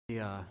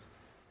Yeah,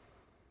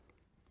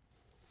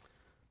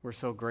 we're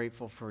so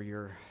grateful for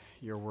your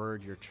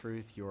word, your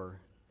truth, your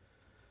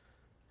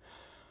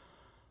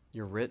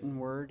written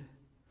word,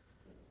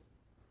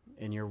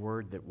 and your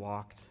word that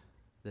walked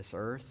this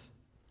earth,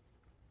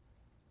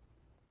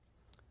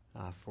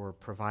 for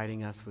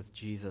providing us with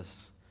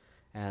Jesus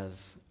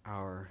as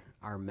our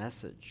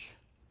message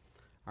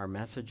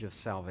of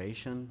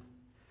salvation,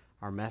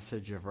 our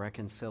message of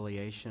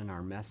reconciliation,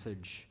 our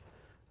message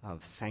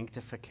of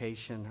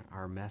sanctification,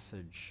 our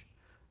message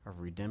of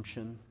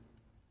redemption,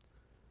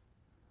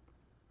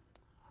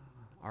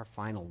 our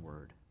final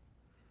word.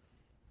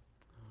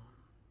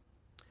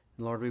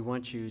 Lord, we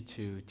want you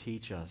to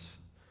teach us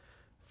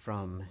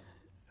from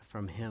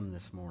him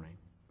this morning.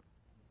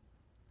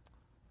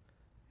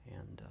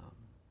 And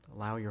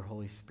allow your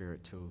Holy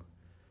Spirit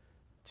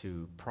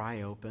to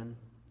pry open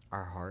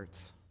our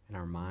hearts and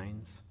our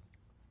minds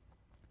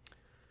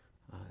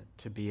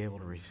to be able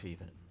to receive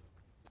it.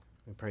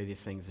 We pray these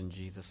things in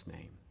Jesus'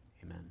 name.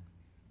 Amen.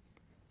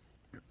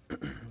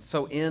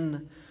 So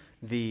in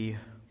the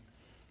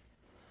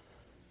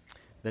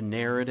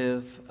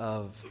narrative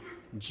of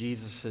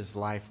Jesus'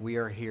 life, we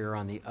are here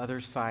on the other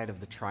side of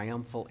the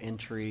triumphal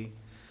entry.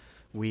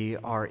 We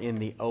are in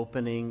the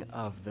opening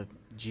of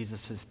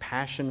Jesus'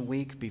 Passion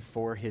Week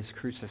before his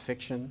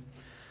crucifixion.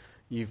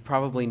 You've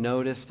probably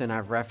noticed, and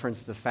I've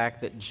referenced the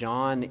fact that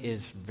John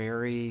is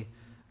very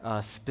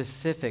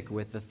specific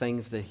with the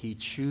things that he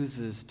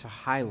chooses to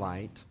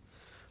highlight.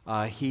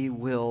 He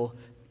will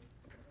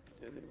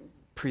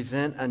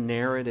present a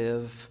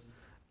narrative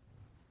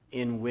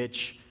in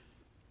which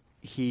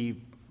he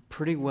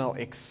pretty well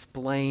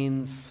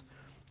explains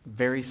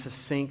very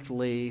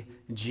succinctly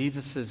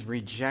Jesus'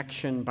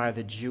 rejection by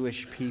the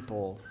Jewish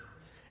people,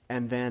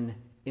 and then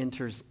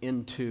enters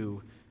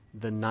into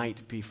the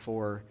night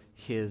before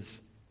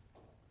his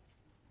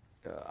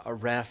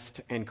arrest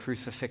and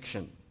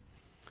crucifixion.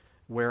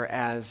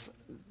 Whereas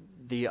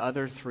the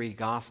other three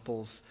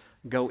Gospels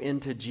go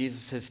into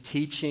Jesus'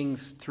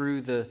 teachings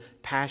through the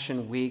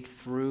Passion Week,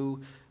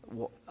 through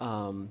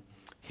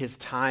his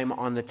time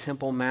on the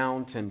Temple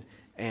Mount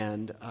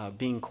and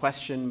being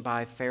questioned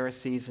by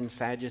Pharisees and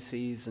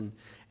Sadducees and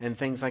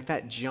things like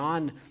that.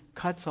 John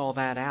cuts all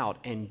that out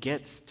and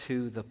gets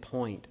to the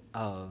point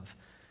of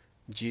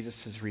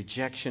Jesus'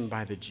 rejection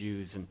by the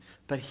Jews.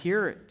 But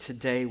here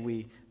today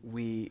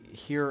we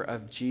hear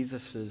of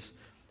Jesus'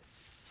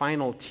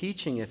 final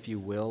teaching, if you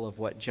will, of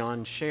what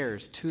John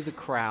shares to the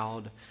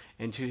crowd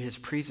and to his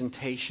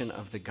presentation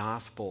of the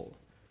gospel.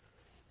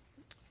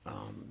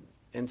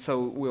 And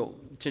so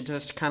to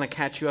just kind of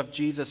catch you up,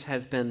 Jesus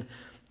has been,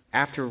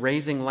 after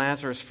raising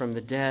Lazarus from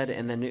the dead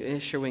and then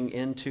issuing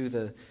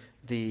into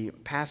the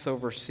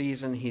Passover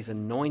season, he's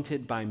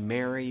anointed by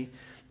Mary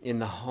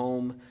in a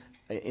home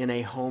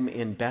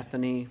in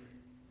Bethany.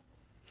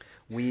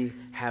 We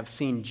have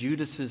seen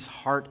Judas's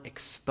heart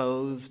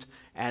exposed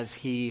as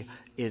he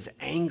is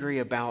angry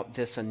about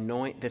this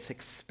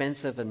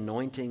expensive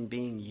anointing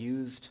being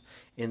used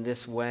in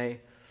this way.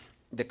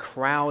 The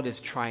crowd is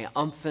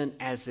triumphant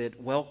as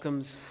it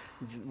welcomes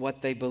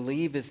what they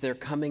believe is their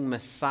coming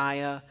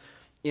Messiah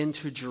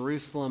into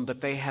Jerusalem, but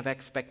they have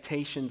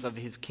expectations of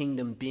his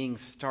kingdom being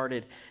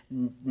started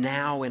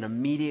now and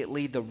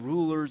immediately. The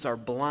rulers are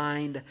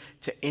blind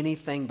to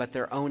anything but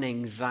their own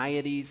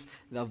anxieties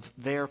of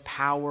their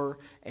power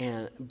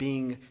and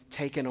being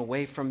taken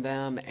away from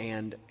them,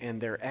 and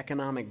their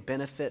economic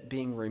benefit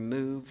being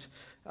removed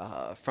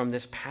from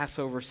this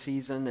Passover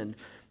season. And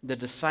the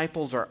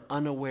disciples are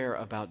unaware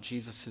about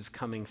Jesus'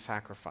 coming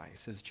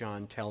sacrifice, as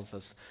John tells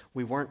us.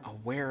 We weren't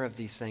aware of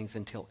these things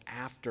until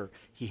after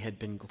he had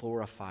been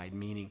glorified,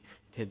 meaning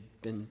he had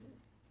been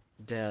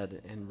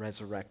dead and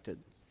resurrected.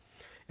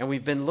 And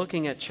we've been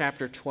looking at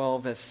chapter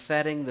 12 as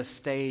setting the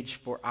stage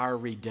for our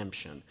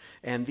redemption.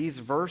 And these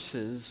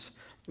verses,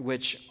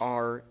 which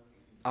are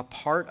a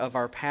part of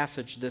our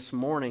passage this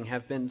morning,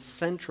 have been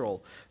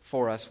central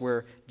for us,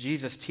 where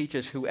Jesus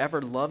teaches,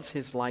 whoever loves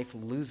his life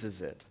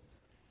loses it.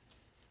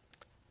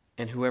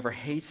 And whoever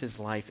hates his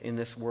life in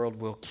this world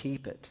will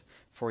keep it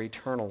for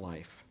eternal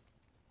life.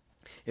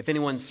 If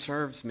anyone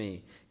serves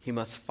me, he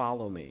must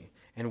follow me.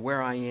 And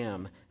where I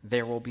am,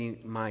 there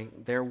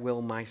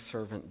will my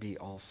servant be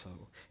also.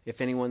 If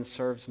anyone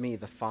serves me,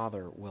 the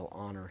Father will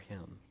honor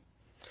him.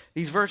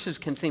 These verses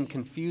can seem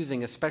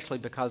confusing, especially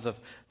because of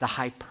the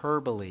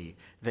hyperbole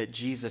that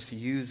Jesus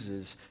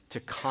uses to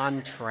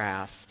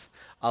contrast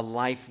a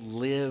life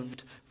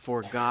lived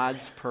for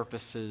God's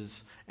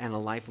purposes and a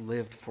life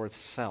lived for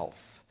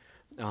self.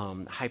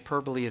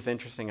 Hyperbole is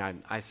interesting.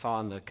 I saw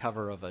on the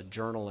cover of a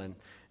journal in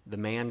the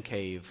Man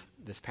Cave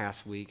this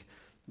past week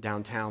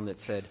downtown that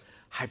said,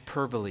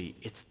 hyperbole,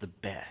 it's the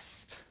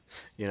best.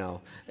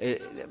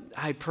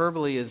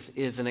 Hyperbole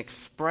is an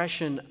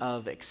expression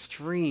of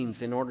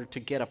extremes in order to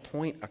get a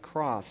point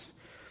across.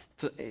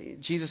 So,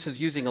 Jesus is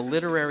using a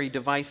literary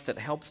device that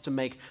helps to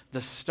make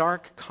the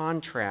stark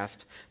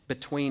contrast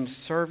between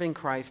serving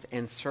Christ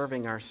and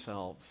serving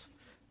ourselves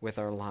with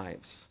our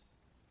lives.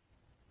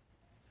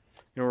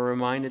 We're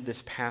reminded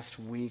this past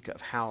week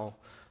of how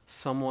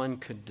someone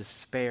could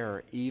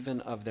despair even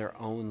of their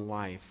own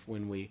life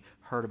when we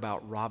heard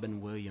about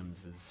Robin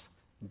Williams'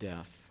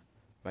 death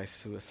by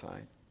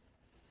suicide?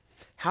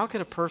 How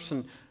could a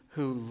person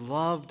who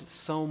loved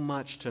so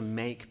much to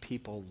make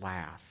people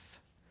laugh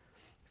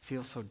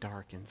feel so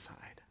dark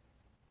inside?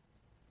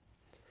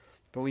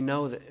 But we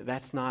know that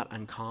that's not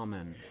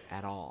uncommon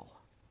at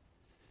all.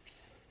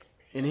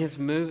 In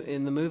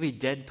the movie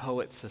Dead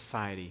Poets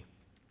Society,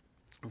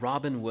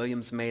 Robin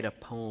Williams made a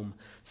poem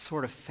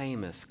sort of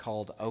famous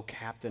called "O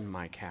Captain,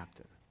 My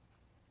Captain."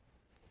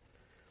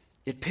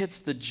 It pits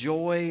the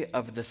joy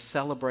of the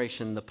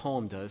celebration, the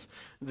poem does,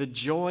 the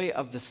joy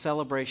of the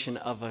celebration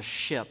of a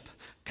ship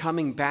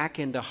coming back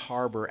into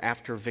harbor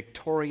after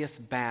victorious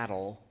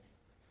battle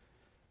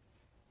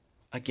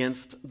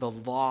against the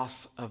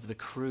loss of the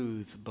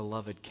crew's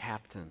beloved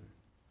captain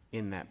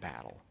in that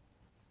battle.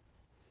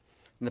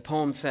 And the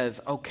poem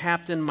says, "O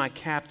captain, my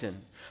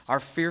captain, our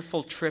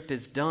fearful trip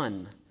is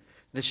done.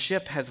 The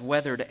ship has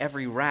weathered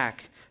every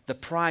rack. The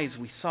prize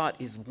we sought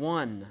is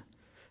won.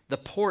 The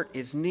port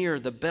is near,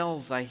 the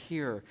bells I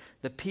hear,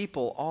 the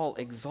people all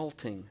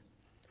exulting.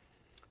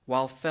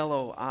 While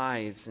follow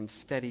eyes the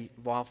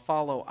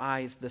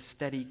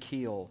steady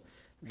keel,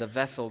 the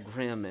vessel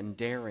grim and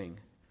daring.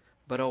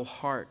 But oh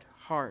heart,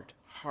 heart,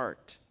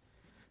 heart,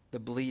 the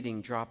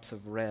bleeding drops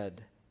of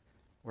red,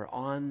 where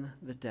on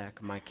the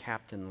deck my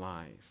captain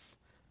lies,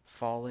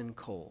 fallen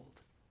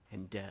cold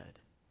and dead."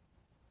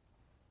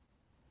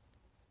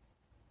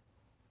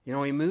 You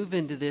know, we move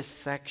into this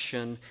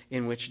section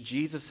in which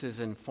Jesus is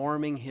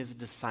informing his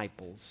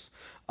disciples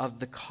of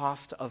the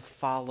cost of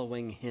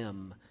following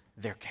him,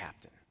 their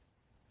captain.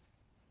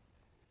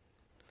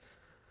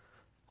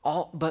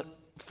 But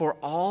for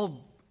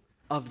all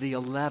of the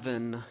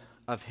 11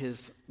 of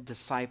his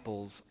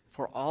disciples,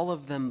 for all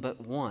of them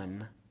but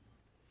one,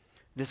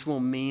 this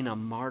will mean a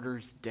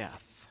martyr's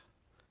death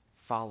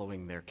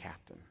following their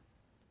captain.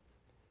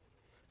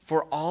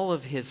 For all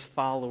of his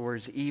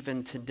followers,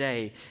 even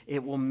today,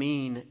 it will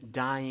mean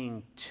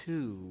dying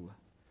to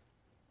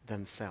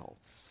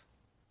themselves.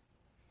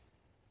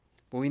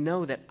 But we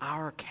know that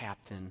our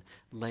captain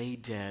lay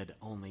dead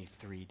only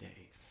 3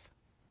 days.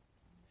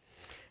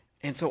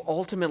 And so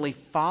ultimately,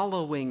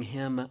 following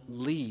him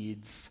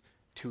leads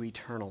to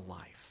eternal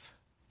life.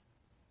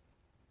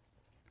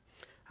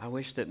 I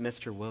wish that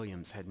Mr.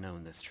 Williams had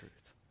known this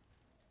truth.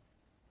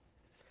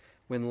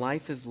 When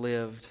life is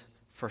lived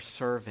for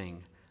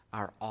serving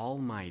our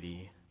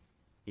almighty,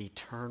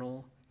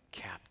 eternal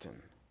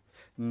captain,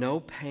 no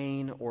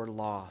pain or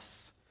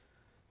loss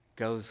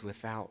goes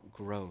without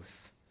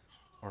growth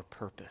or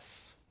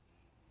purpose.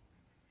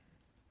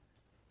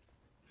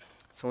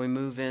 So we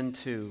move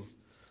into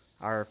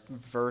our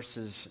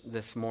verses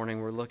this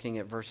morning. We're looking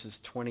at verses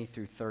 20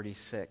 through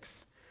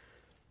 36.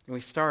 And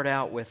we start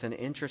out with an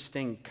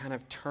interesting kind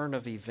of turn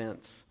of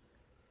events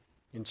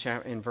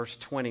in verse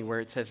 20, where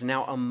it says,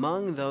 "Now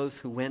among those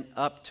who went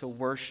up to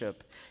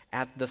worship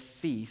at the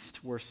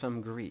feast were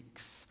some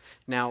Greeks."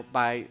 Now,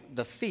 by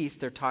the feast,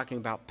 they're talking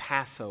about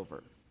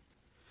Passover.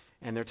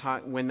 And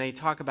when they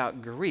talk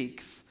about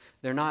Greeks,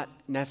 they're not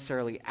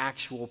necessarily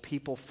actual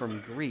people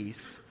from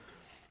Greece,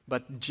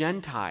 but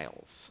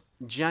Gentiles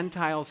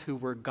who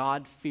were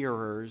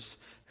God-fearers,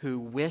 who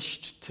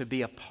wished to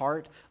be a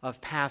part of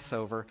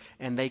Passover,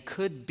 and they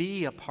could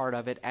be a part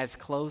of it as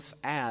close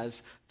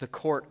as the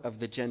court of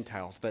the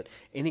Gentiles. But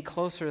any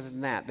closer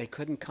than that, they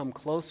couldn't come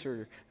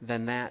closer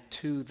than that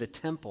to the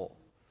temple.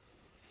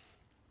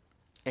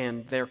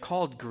 And they're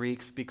called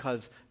Greeks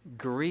because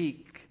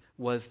Greek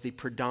was the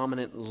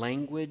predominant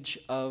language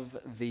of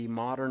the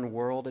modern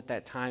world at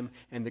that time,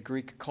 and the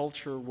Greek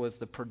culture was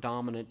the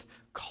predominant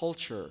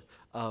culture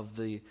of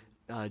the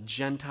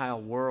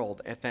Gentile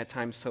world at that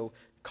time. So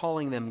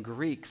calling them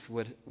Greeks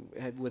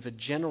was a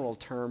general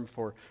term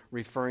for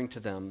referring to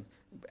them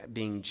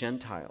being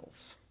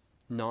Gentiles,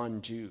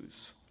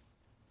 non-Jews.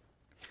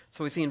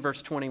 So we see in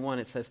verse 21,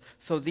 it says,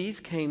 "So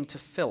these came to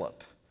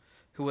Philip,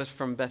 who was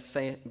from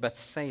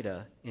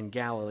Bethsaida in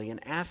Galilee,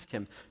 and asked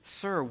him,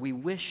 'Sir, we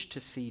wish to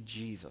see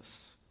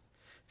Jesus.'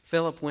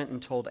 Philip went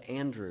and told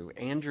Andrew.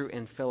 Andrew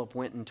and Philip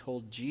went and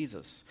told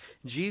Jesus.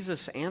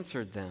 Jesus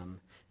answered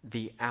them,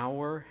 'The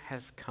hour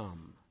has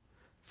come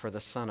for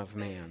the Son of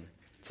Man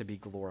to be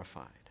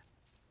glorified.'"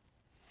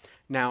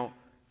 Now,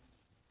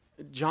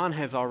 John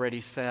has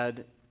already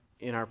said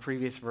in our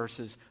previous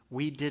verses,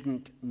 we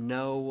didn't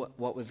know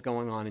what was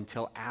going on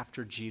until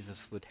after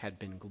Jesus had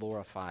been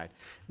glorified.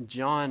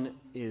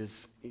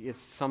 It's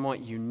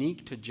somewhat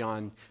unique to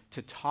John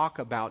to talk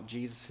about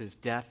Jesus'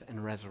 death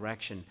and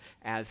resurrection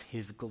as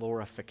his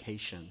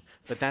glorification.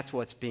 But that's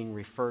what's being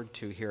referred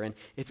to here. And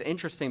it's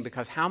interesting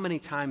because how many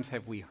times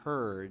have we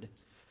heard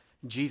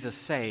Jesus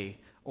say,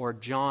 or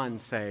John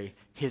say,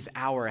 his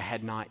hour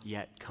had not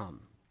yet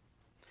come?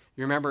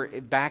 You remember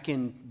back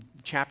in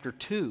chapter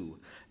 2,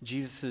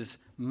 Jesus'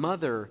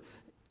 mother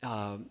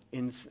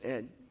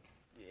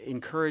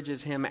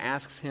encourages him,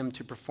 asks him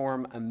to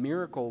perform a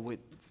miracle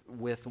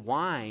with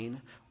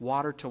wine,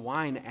 water to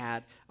wine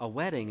at a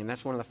wedding. And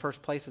that's one of the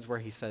first places where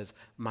he says,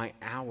 "My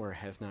hour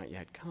has not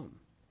yet come."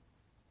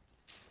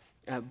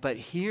 But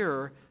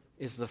here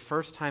is the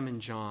first time in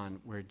John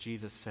where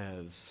Jesus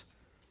says,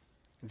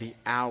 the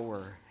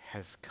hour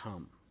has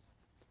come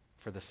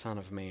for the Son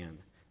of Man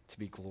to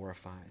be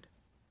glorified.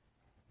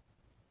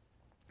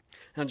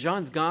 Now,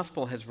 John's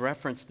gospel has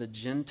referenced the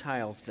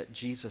Gentiles that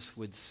Jesus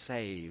would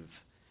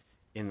save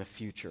in the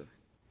future.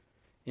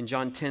 In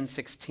John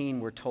 10:16,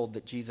 we're told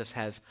that Jesus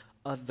has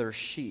other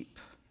sheep,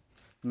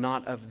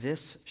 not of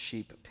this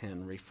sheep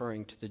pen,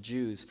 referring to the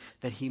Jews,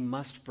 that he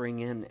must bring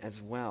in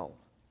as well.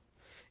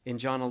 In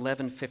John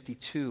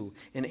 11:52,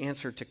 in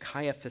answer to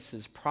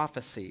Caiaphas'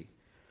 prophecy,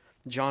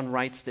 John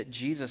writes that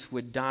Jesus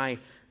would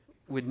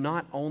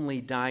not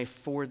only die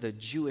for the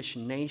Jewish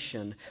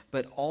nation,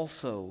 but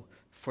also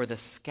for the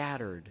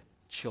scattered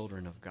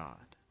children of God,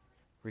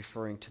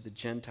 referring to the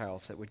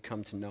Gentiles that would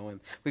come to know him.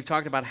 We've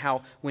talked about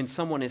how when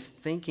someone is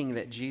thinking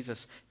that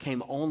Jesus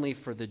came only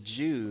for the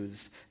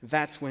Jews,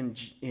 that's when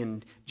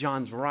in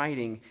John's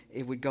writing,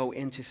 it would go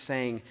into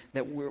saying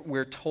that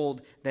we're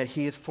told that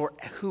he is for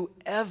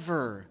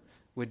whoever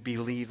would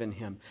believe in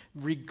him,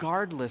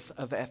 regardless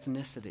of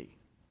ethnicity.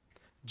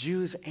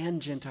 Jews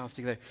and Gentiles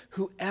together,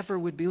 whoever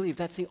would believe,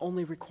 that's the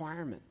only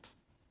requirement.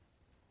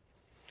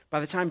 By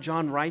the time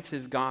John writes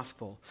his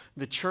gospel,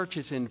 the church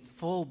is in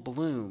full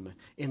bloom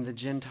in the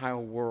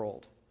Gentile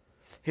world.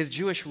 His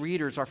Jewish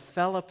readers are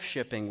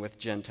fellowshipping with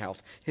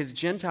Gentiles. His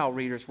Gentile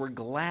readers were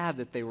glad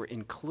that they were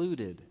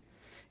included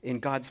in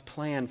God's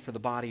plan for the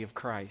body of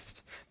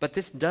Christ. But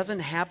this doesn't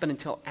happen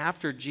until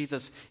after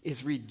Jesus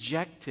is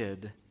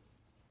rejected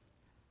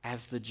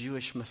as the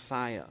Jewish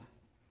Messiah,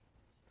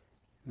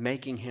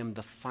 making him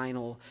the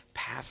final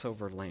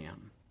Passover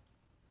lamb.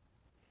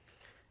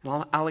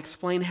 And I'll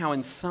explain how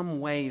in some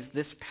ways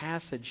this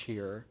passage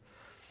here,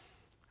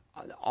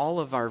 all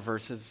of our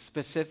verses,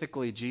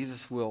 specifically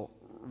Jesus will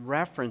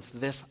reference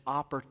this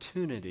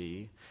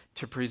opportunity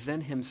to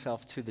present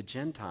himself to the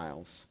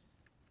Gentiles.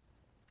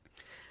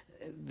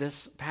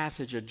 This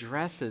passage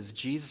addresses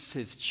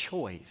Jesus'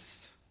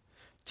 choice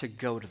to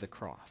go to the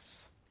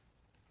cross.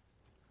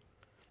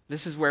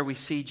 This is where we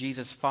see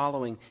Jesus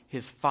following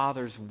his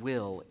Father's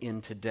will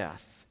into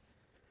death.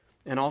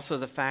 And also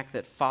the fact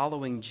that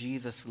following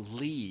Jesus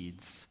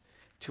leads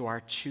to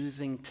our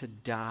choosing to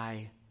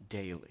die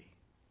daily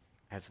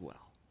as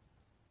well.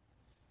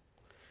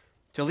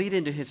 To lead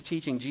into his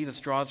teaching, Jesus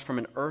draws from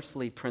an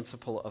earthly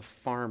principle of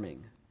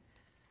farming.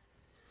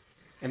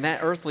 And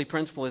that earthly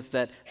principle is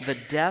that the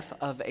death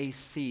of a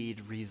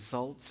seed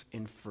results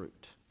in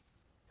fruit.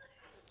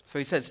 So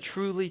he says,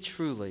 "Truly,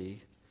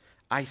 truly,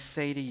 I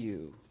say to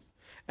you,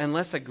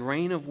 unless a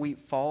grain of wheat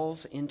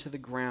falls into the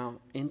ground,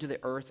 into the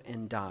earth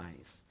and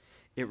dies,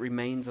 it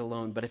remains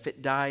alone. But if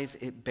it dies,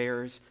 it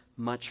bears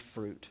much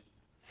fruit."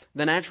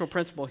 The natural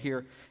principle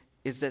here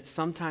is that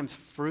sometimes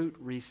fruit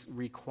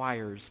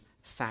requires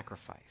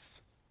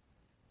sacrifice.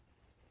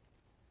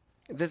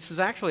 This is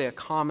actually a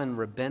common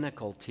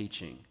rabbinical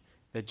teaching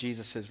that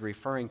Jesus is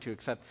referring to,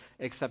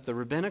 except the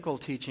rabbinical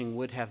teaching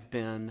would have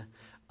been,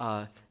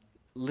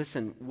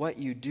 listen, what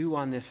you do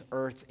on this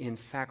earth in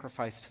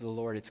sacrifice to the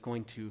Lord, it's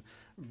going to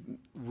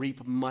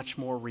reap much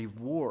more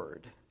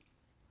reward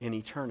in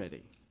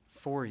eternity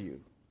for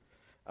you.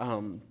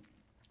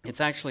 It's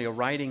actually a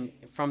writing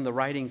from the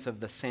writings of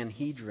the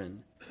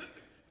Sanhedrin.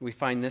 We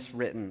find this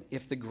written: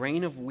 "If the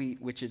grain of wheat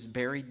which is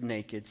buried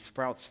naked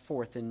sprouts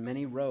forth in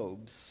many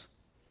robes,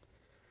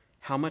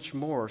 how much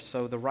more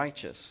so the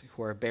righteous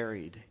who are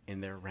buried in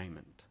their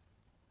raiment."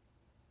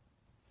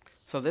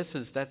 So that's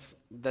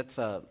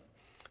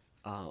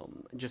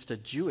just a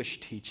Jewish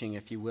teaching,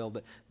 if you will,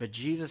 but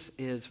Jesus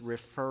is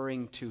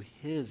referring to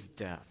his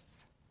death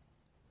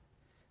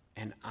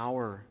and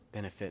our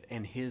benefit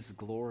and his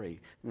glory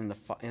and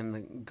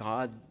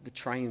the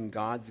triune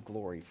God's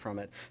glory from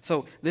it.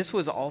 So this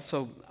was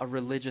also a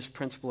religious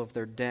principle of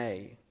their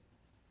day.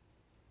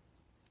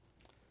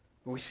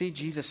 We see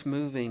Jesus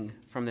moving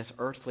from this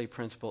earthly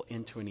principle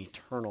into an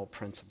eternal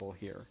principle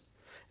here.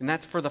 And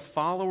that's for the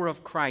follower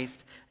of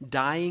Christ,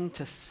 dying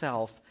to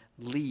self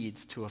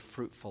leads to a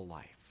fruitful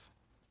life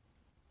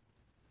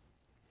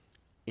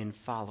in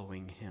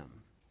following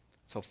him.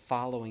 So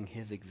following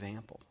his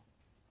example.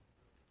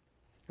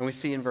 And we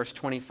see in verse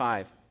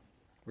 25,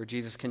 where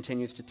Jesus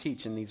continues to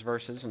teach in these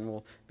verses, and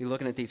we'll be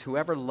looking at these: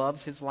 "Whoever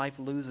loves his life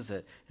loses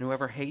it, and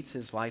whoever hates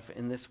his life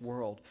in this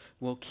world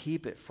will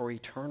keep it for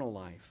eternal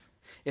life.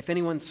 If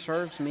anyone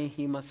serves me,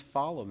 he must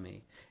follow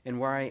me, and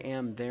where I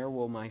am, there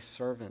will my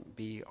servant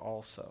be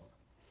also.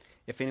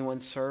 If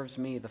anyone serves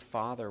me, the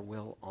Father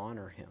will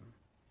honor him.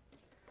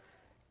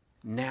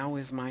 Now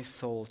is my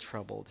soul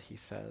troubled," he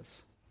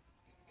says.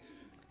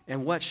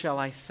 "And what shall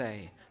I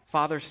say?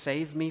 Father,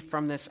 save me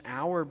from this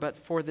hour, but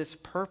for this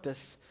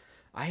purpose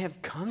I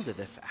have come to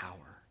this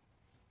hour.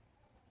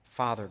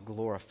 Father,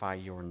 glorify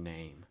your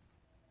name."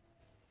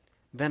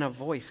 Then a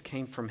voice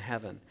came from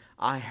heaven: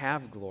 "I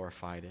have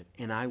glorified it,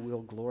 and I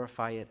will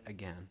glorify it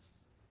again."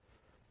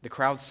 The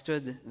crowd that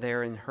stood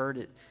there and heard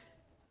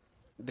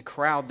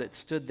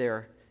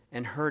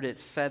it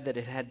said that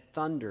it had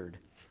thundered.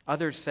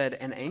 Others said,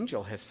 "An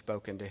angel has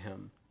spoken to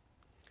him."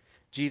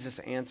 Jesus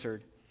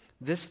answered,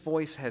 This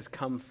voice has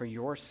come for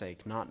your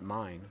sake, not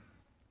mine.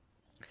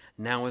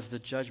 Now is the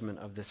judgment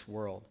of this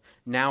world.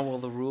 Now will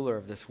the ruler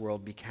of this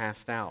world be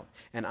cast out.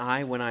 And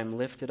I, when I'm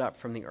lifted up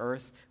from the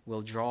earth,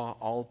 will draw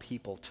all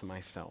people to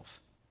myself."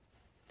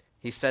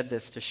 He said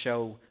this to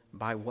show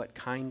by what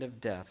kind of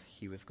death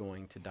he was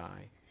going to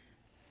die.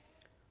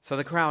 So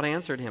the crowd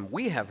answered him,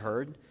 "We have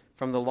heard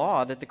from the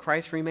law that the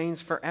Christ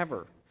remains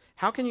forever.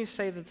 How can you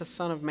say that the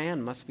Son of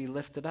Man must be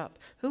lifted up?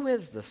 Who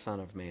is the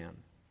Son of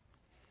Man?"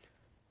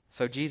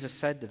 So Jesus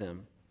said to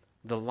them,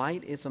 "The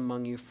light is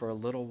among you for a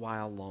little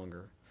while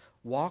longer.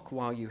 Walk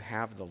while you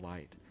have the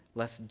light,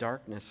 lest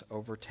darkness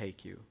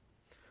overtake you.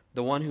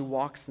 The one who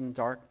walks in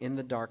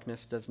the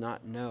darkness does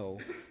not know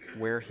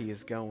where he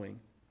is going.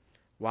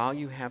 While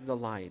you have the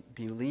light,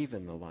 believe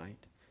in the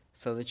light,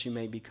 so that you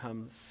may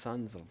become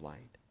sons of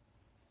light."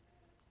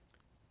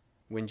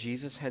 When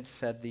Jesus had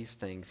said these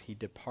things, he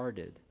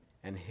departed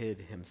and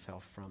hid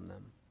himself from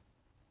them.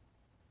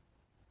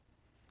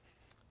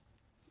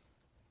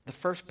 The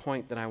first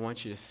point that I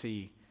want you to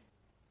see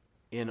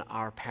in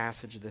our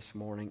passage this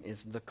morning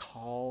is the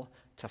call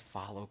to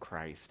follow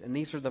Christ. And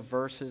these are the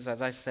verses,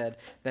 as I said,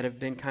 that have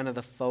been kind of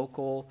the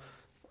focal,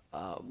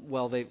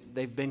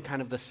 they've been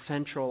kind of the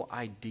central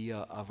idea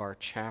of our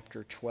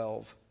chapter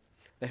 12.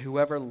 That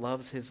whoever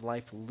loves his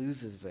life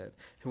loses it.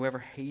 Whoever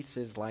hates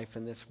his life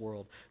in this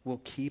world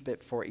will keep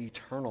it for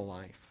eternal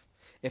life.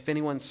 If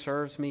anyone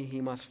serves me,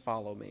 he must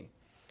follow me.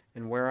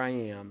 And where I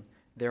am,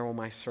 there will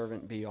my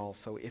servant be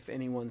also. If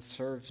anyone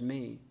serves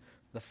me,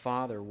 the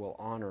Father will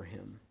honor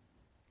him.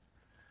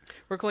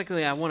 Real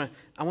quickly, I want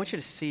you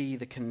to see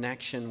the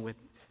connection with,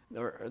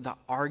 or the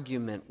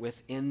argument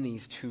within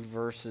these two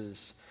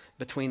verses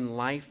between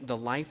the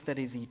life that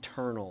is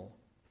eternal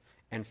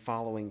and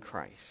following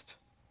Christ.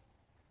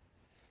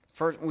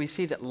 First, we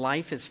see that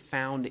life is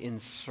found in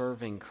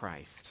serving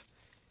Christ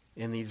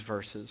in these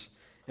verses.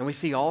 And we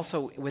see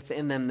also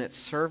within them that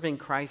serving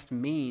Christ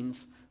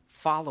means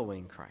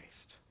following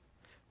Christ.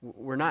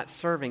 We're not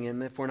serving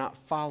him if we're not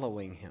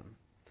following him,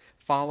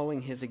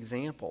 following his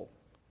example.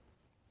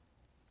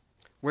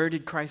 Where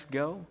did Christ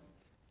go?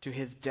 To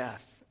his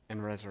death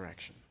and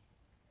resurrection.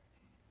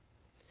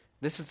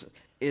 This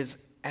is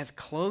as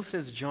close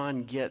as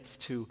John gets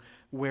to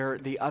where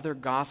the other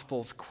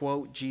Gospels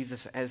quote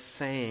Jesus as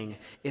saying,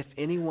 "If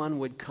anyone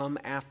would come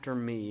after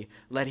me,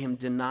 let him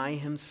deny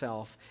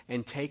himself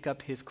and take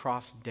up his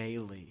cross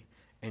daily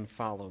and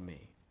follow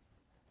me."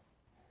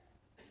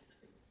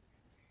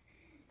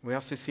 We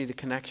also see the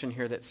connection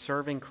here that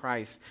serving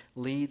Christ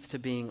leads to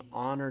being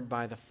honored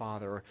by the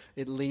Father.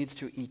 It leads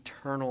to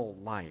eternal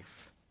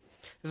life.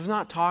 This is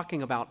not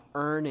talking about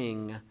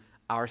earning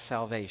our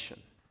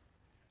salvation.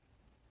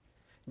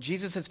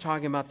 Jesus is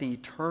talking about the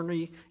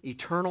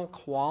eternal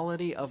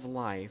quality of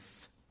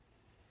life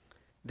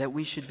that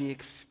we should be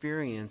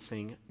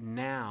experiencing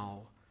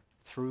now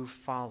through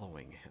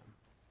following him.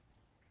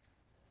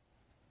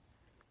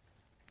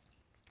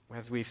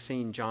 As we've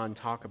seen John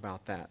talk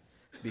about that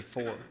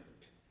before.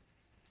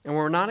 And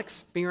we're not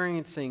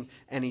experiencing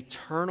an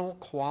eternal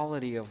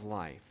quality of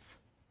life,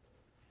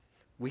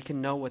 we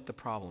can know what the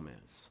problem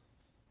is.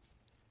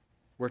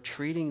 We're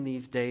treating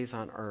these days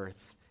on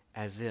earth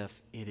as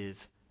if it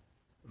is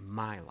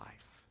my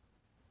life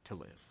to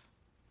live.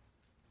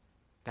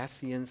 That's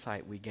the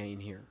insight we gain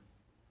here.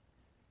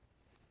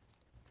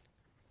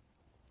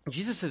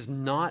 Jesus is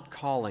not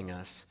calling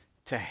us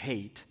to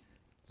hate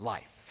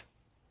life.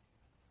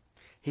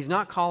 He's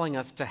not calling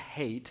us to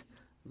hate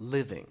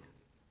living.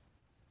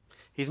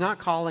 He's not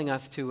calling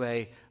us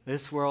to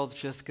this world's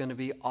just going to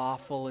be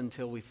awful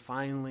until we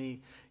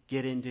finally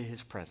get into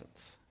his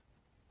presence.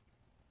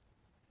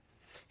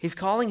 He's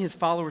calling his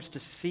followers to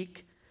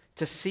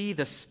see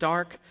the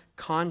stark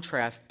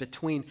contrast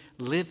between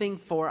living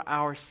for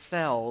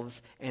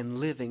ourselves and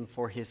living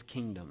for his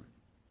kingdom.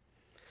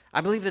 I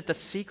believe that the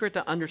secret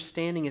to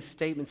understanding his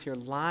statements here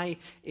lie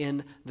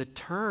in the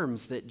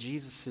terms that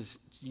Jesus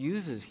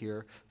uses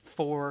here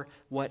for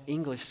what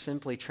English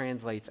simply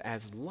translates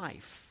as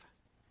life.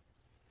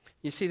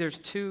 You see, there's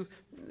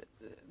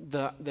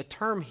the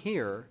term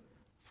here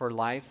for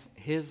life,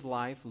 his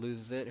life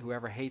loses it,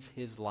 whoever hates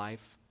his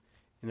life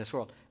in this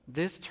world.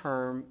 This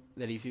term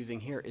that he's using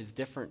here is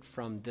different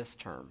from this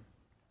term.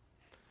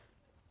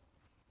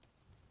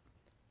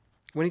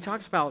 When he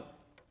talks about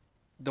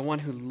the one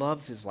who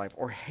loves his life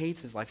or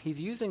hates his life, he's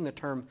using the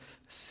term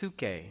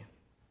suke.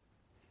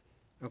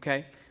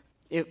 Okay?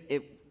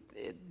 It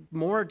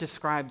more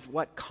describes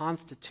what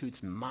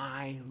constitutes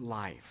my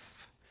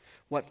life,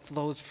 what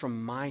flows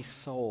from my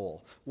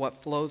soul,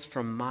 what flows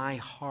from my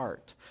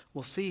heart.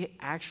 We'll see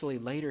actually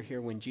later here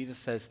when Jesus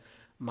says,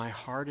 "My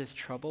heart is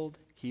troubled,"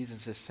 he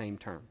uses this same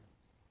term,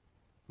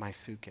 my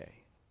suke.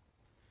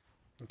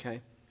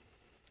 Okay?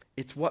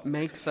 It's what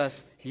makes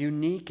us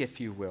unique, if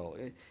you will.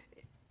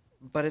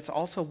 But it's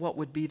also what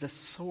would be the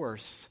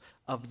source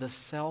of the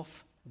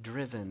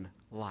self-driven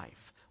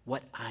life.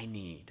 What I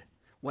need,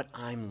 what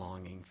I'm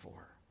longing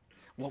for,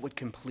 what would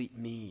complete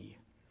me.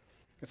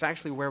 It's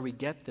actually where we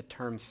get the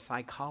term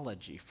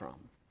psychology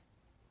from.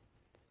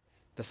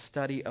 The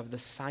study of the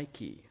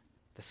psyche,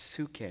 the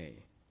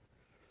psyche.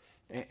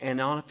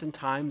 And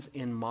oftentimes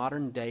in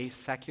modern day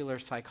secular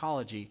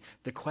psychology,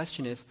 the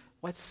question is,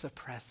 what's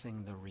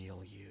suppressing the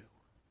real you?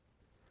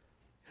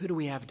 Who do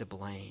we have to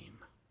blame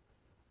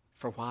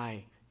for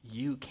why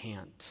you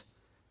can't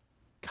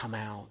come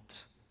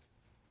out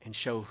and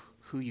show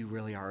who you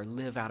really are, or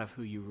live out of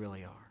who you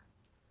really are?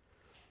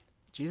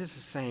 Jesus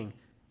is saying,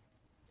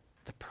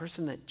 the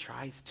person that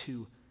tries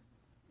to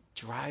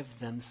drive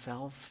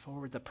themselves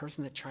forward, the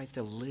person that tries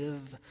to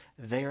live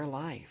their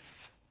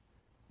life,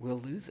 will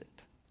lose it.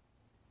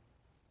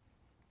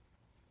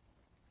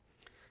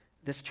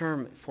 This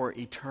term for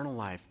eternal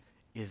life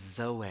is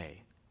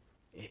Zoe.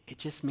 It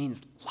just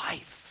means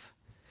life.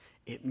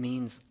 It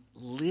means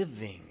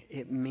living.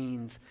 It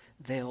means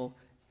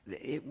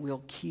it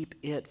will keep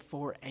it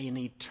for an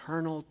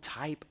eternal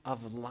type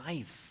of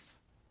life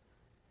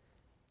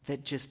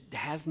that just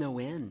has no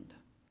end.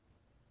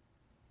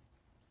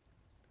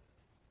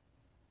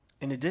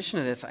 In addition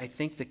to this, I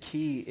think the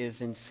key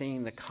is in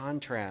seeing the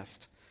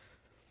contrast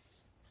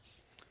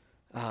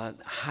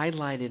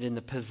highlighted in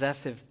the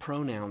possessive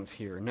pronouns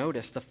here.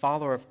 Notice the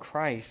follower of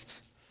Christ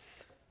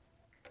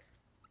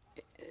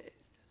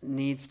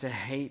needs to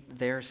hate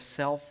their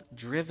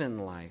self-driven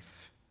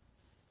life.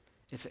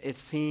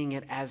 It's seeing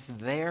it as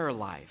their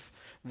life.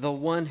 The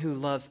one who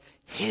loves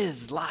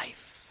his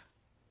life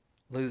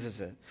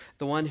loses it.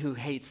 The one who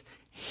hates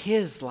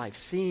his life,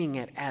 seeing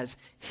it as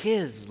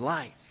his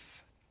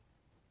life,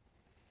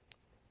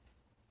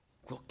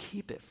 will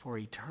keep it for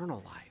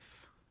eternal life.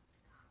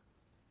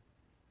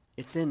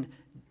 It's in,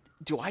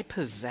 do I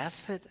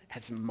possess it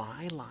as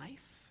my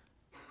life?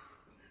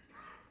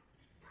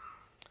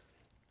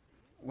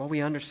 Well,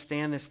 we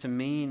understand this to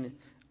mean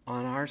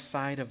on our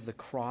side of the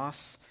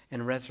cross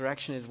and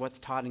resurrection is what's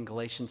taught in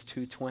Galatians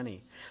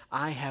 2:20.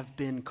 I have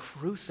been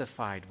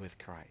crucified with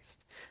Christ.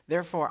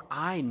 Therefore,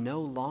 I no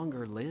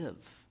longer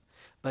live,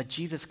 but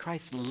Jesus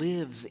Christ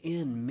lives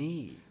in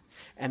me.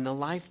 And the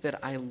life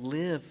that I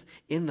live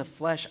in the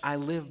flesh, I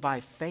live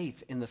by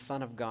faith in the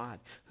Son of God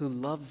who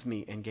loves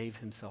me and gave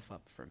himself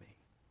up for me.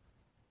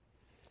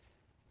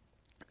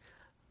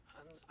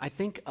 I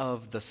think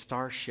of the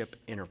Starship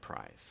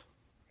Enterprise,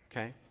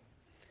 okay?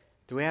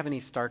 Do we have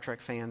any Star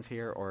Trek fans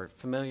here or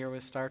familiar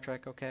with Star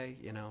Trek, okay?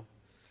 You know,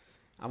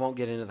 I won't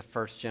get into the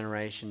first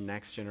generation,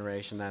 next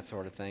generation, that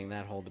sort of thing,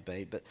 that whole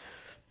debate. But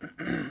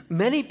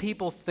many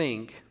people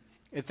think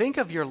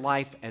of your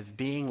life as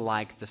being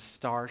like the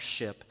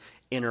Starship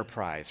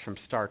Enterprise from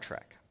Star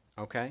Trek,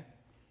 okay?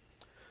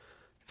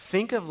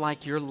 Think of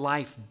like your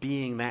life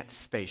being that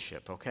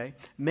spaceship, okay?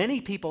 Many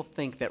people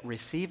think that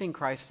receiving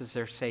Christ as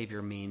their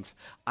Savior means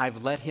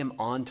I've let him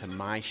onto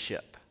my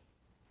ship,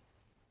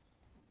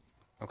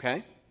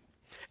 okay?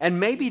 And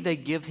maybe they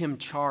give him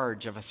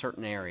charge of a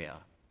certain area,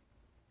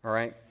 all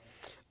right?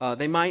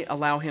 They might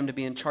allow him to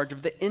be in charge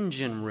of the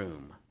engine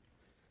room,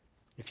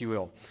 if you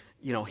will.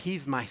 You know,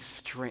 he's my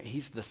strength.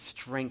 He's the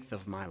strength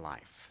of my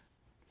life.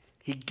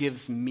 He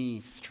gives me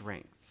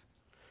strength.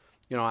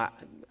 You know, I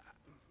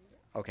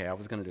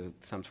was going to do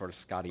some sort of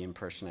Scotty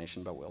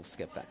impersonation, but we'll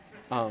skip that.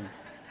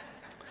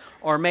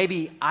 Or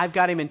maybe I've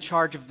got him in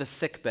charge of the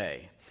sick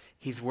bay.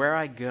 He's where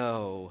I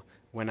go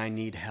when I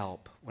need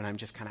help, when I'm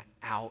just kind of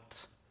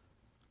out.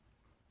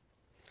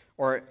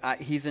 Or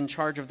he's in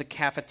charge of the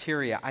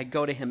cafeteria. I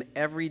go to him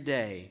every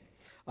day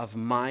of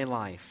my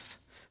life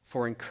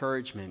for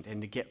encouragement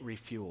and to get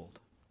refueled.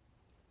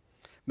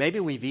 Maybe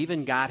we've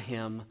even got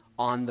him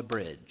on the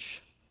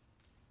bridge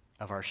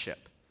of our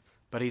ship,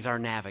 but he's our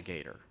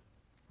navigator,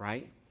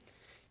 right?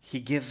 He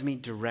gives me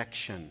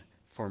direction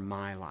for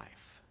my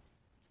life.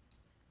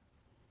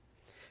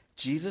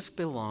 Jesus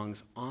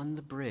belongs on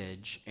the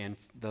bridge, and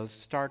those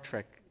Star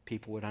Trek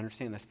people would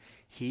understand this.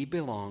 He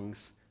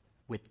belongs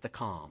with the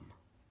comm.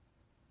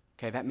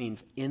 Okay, that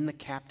means in the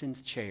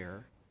captain's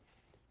chair,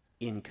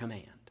 in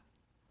command.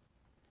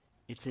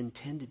 It's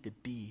intended to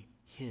be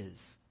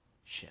his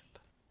ship.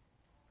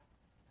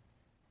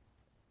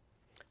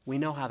 We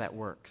know how that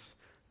works.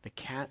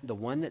 The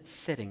one that's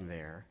sitting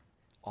there,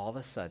 all of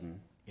a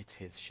sudden, it's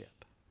his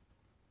ship.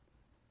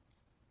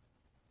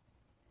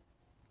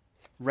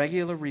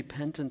 Regular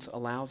repentance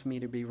allows me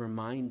to be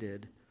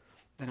reminded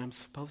that I'm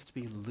supposed to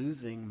be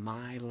losing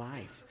my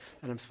life,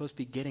 that I'm supposed to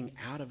be getting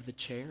out of the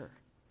chair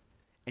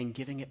and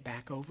giving it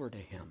back over to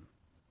him.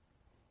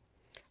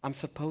 I'm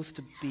supposed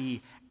to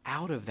be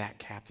out of that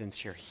captain's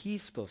chair.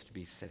 He's supposed to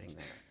be sitting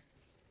there.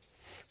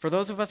 For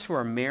those of us who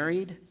are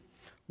married,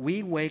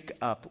 we wake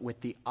up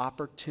with the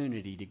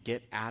opportunity to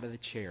get out of the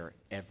chair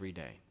every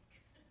day.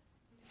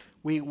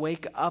 We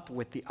wake up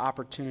with the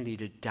opportunity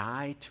to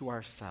die to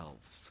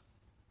ourselves.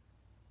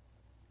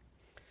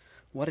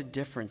 What a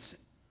difference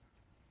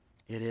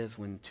it is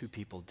when two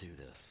people do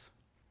this.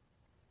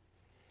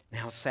 And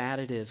how sad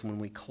it is when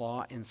we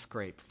claw and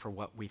scrape for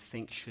what we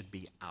think should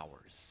be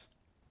ours.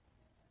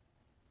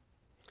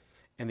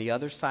 And the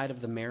other side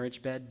of the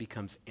marriage bed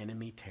becomes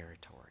enemy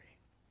territory.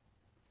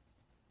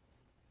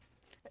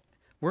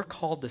 We're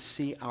called to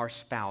see our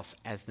spouse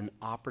as an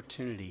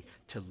opportunity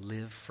to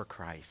live for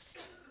Christ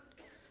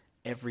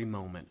every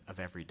moment of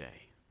every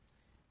day.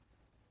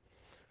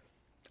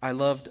 I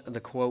loved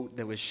the quote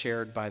that was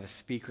shared by the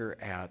speaker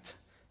at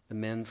the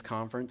men's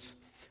conference,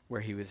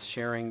 where he was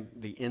sharing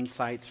the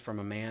insights from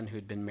a man who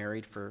had been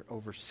married for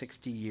over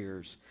 60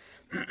 years.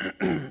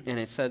 And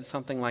it said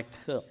something like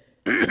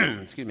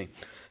excuse me,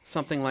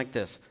 something like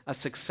this: a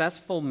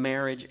successful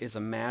marriage is a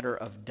matter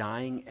of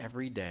dying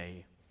every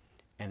day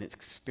and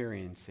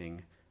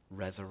experiencing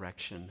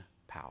resurrection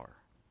power.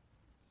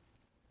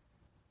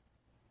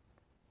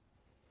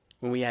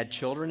 When we add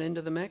children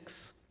into the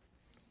mix,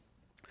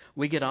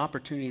 we get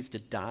opportunities to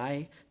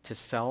die to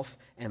self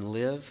and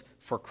live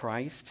for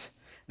Christ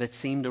that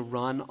seem to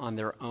run on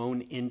their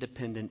own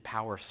independent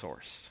power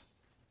source.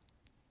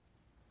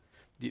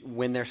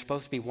 When they're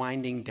supposed to be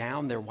winding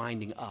down, they're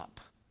winding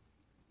up,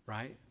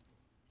 right?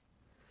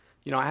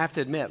 You know, I have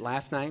to admit,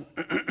 last night,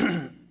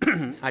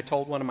 I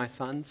told one of my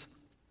sons,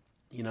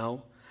 you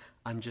know,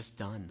 I'm just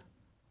done.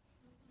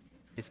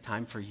 It's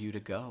time for you to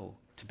go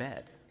to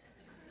bed.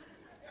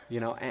 You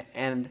know,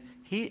 and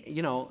he,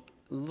 you know,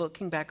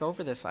 looking back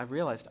over this, I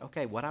realized,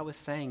 okay, what I was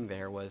saying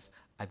there was,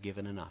 I've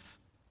given enough.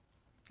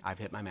 I've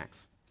hit my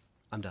max.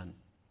 I'm done.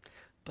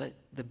 But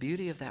the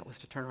beauty of that was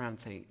to turn around and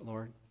say,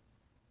 Lord,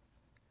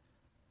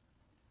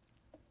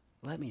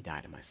 let me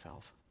die to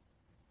myself.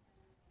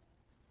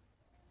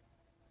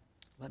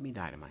 Let me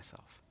die to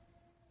myself.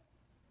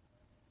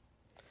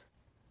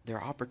 There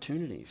are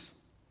opportunities.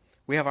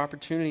 We have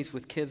opportunities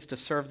with kids to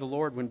serve the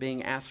Lord when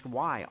being asked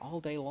why all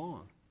day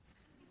long.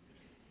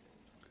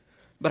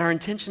 But our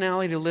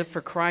intentionality to live for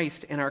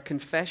Christ and our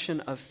confession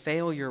of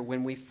failure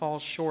when we fall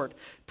short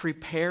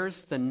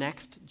prepares the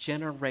next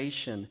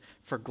generation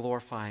for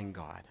glorifying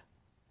God.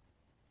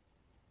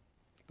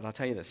 But I'll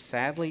tell you this,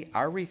 sadly,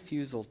 our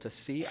refusal to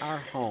see our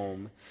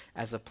home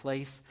as a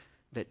place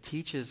that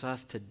teaches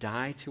us to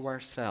die to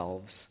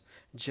ourselves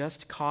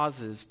just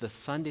causes the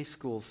Sunday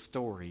school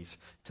stories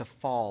to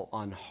fall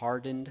on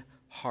hardened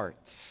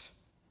hearts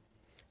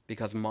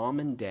because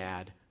mom and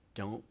dad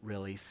don't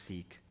really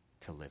seek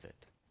to live it.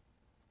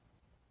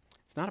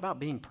 It's not about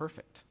being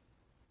perfect.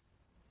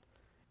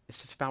 It's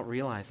just about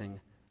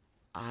realizing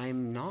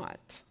I'm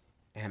not,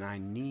 and I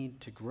need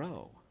to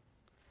grow.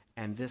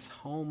 And this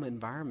home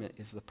environment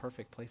is the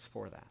perfect place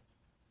for that.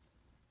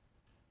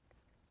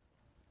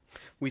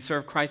 We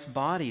serve Christ's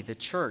body, the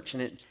church,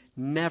 and it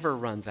never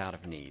runs out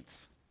of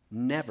needs.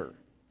 Never.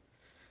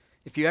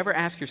 If you ever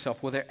ask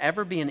yourself, will there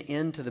ever be an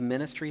end to the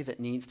ministry that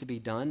needs to be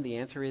done? The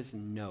answer is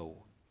no.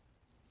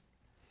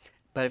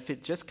 But if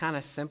it just kind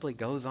of simply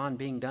goes on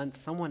being done,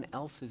 someone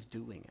else is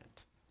doing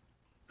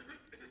it.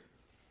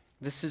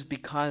 This is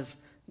because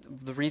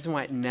the reason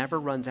why it never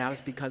runs out is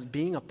because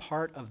being a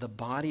part of the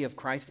body of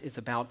Christ is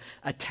about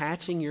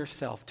attaching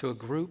yourself to a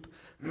group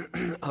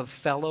of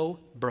fellow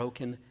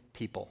broken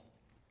people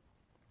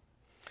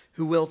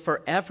who will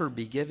forever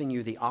be giving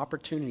you the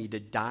opportunity to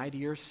die to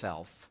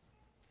yourself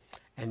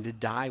and to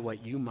die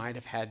what you might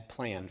have had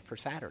planned for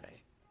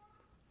Saturday.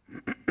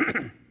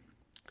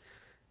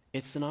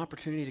 It's an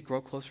opportunity to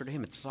grow closer to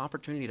Him. It's an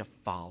opportunity to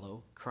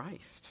follow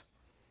Christ.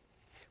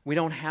 We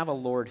don't have a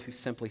Lord who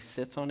simply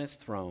sits on His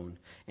throne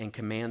and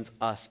commands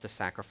us to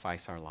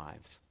sacrifice our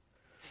lives.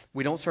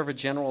 We don't serve a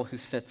general who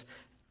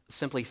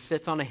simply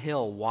sits on a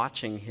hill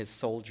watching his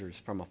soldiers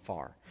from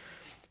afar.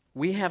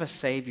 We have a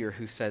Savior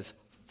who says,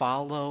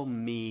 follow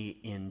me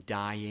in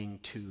dying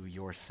to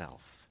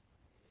yourself.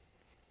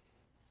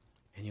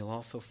 And you'll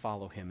also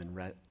follow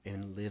Him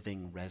in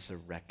living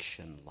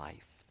resurrection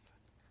life.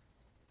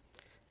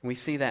 And we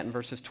see that in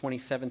verses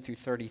 27 through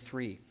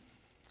 33.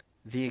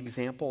 The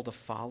example to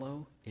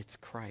follow, it's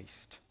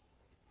Christ.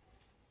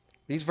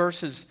 These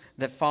verses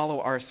that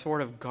follow are a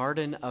sort of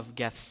Garden of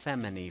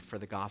Gethsemane for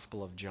the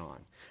Gospel of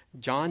John.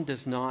 John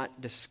does not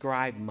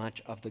describe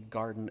much of the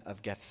Garden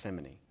of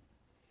Gethsemane.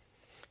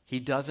 He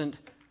doesn't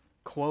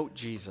quote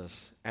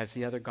Jesus as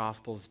the other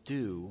Gospels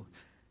do.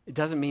 It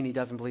doesn't mean he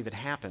doesn't believe it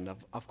happened.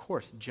 Of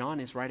course,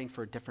 John is writing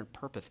for a different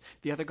purpose.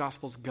 The other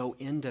Gospels go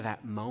into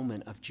that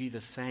moment of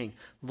Jesus saying,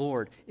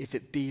 Lord, if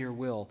it be your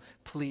will,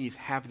 please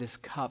have this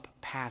cup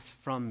pass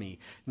from me.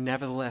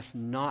 Nevertheless,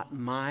 not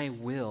my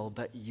will,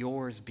 but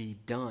yours be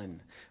done,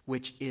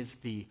 which is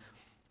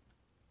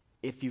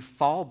if you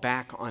fall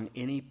back on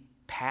any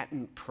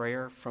patent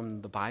prayer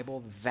from the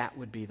Bible, that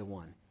would be the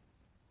one.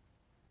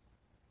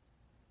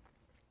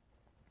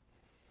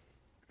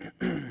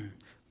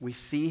 We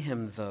see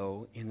him,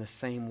 though, in the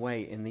same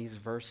way in these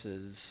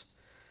verses,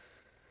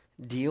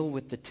 deal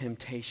with the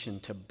temptation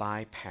to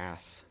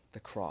bypass the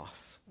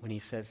cross. When he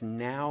says,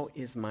 now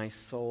is my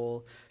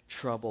soul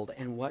troubled,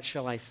 and what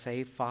shall I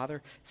say,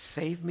 Father?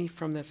 Save me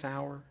from this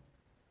hour.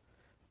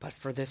 But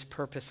for this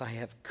purpose I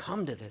have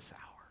come to this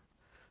hour.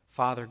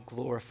 Father,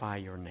 glorify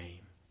your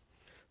name.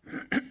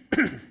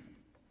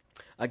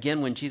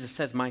 Again, when Jesus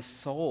says, my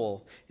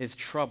soul is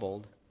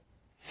troubled,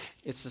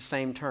 it's the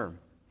same term,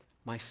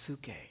 my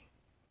suke.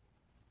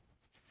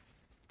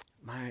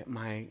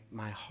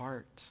 My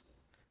heart,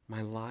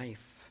 my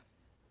life,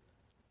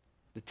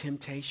 the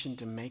temptation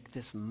to make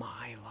this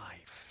my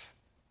life.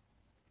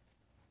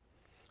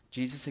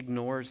 Jesus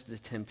ignores the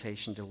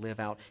temptation to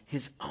live out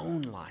his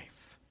own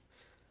life.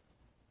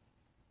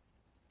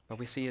 But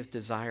we see his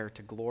desire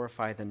to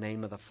glorify the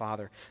name of the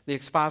Father. The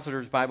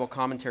Expositor's Bible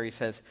Commentary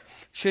says,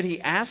 should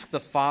he ask the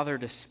Father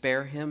to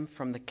spare him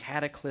from the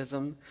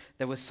cataclysm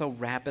that was so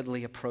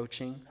rapidly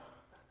approaching?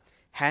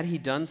 Had he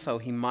done so,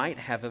 he might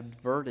have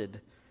averted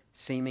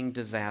seeming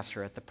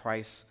disaster at the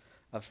price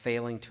of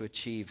failing to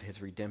achieve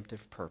his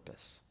redemptive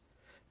purpose.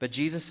 But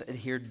Jesus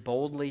adhered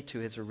boldly to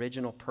his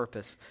original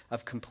purpose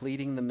of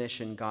completing the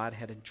mission God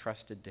had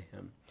entrusted to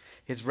him.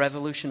 His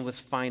resolution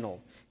was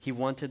final. He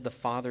wanted the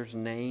Father's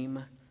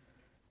name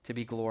to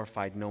be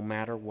glorified no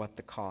matter what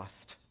the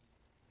cost.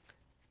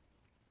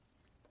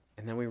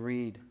 And then we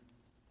read,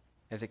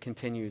 as it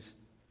continues,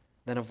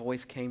 then a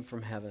voice came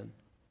from heaven.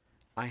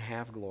 I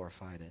have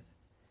glorified it,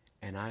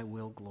 and I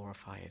will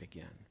glorify it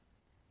again.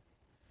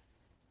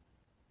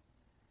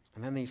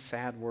 And then these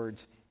sad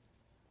words.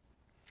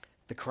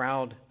 The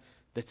crowd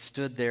that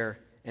stood there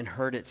and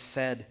heard it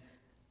said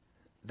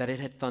that it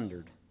had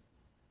thundered.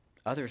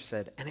 Others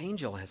said, an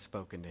angel has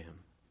spoken to him.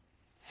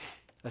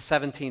 A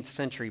 17th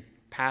century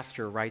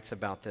pastor writes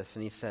about this,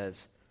 and he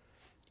says,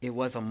 it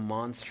was a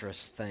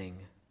monstrous thing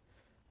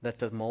that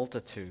the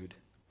multitude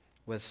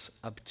was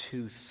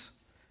obtuse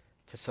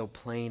to so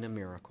plain a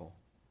miracle.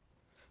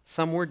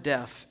 Some were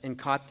deaf and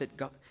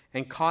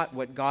caught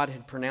what God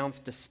had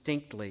pronounced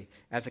distinctly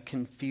as a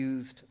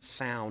confused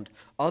sound.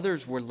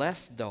 Others were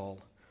less dull,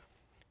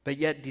 but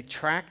yet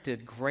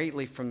detracted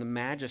greatly from the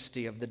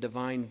majesty of the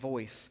divine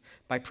voice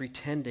by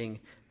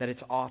pretending that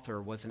its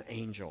author was an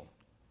angel.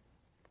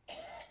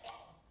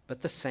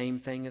 But the same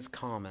thing is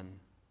common,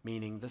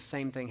 meaning the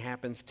same thing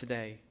happens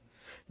today.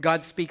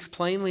 God speaks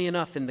plainly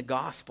enough in the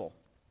gospel,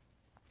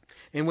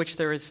 in which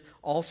there is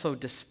also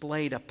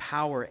displayed a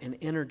power and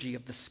energy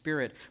of the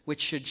Spirit which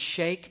should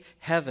shake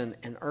heaven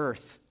and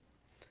earth.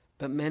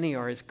 But many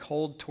are as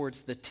cold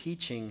towards the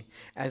teaching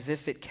as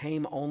if it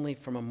came only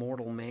from a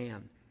mortal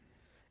man.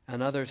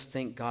 And others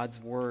think God's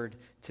word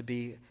to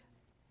be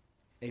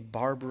a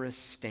barbarous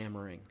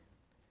stammering,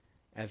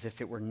 as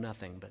if it were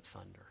nothing but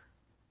thunder.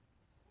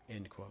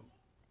 End quote.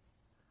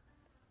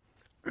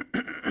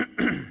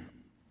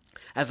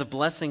 As a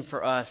blessing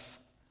for us,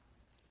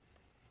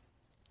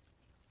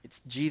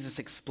 Jesus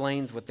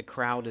explains what the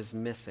crowd is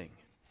missing.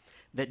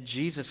 That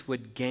Jesus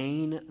would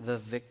gain the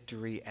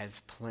victory as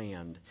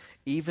planned,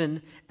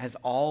 even as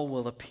all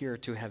will appear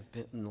to have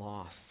been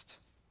lost.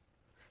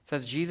 It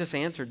says, Jesus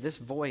answered, this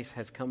voice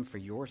has come for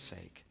your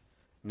sake,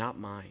 not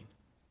mine.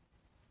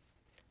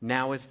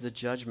 Now is the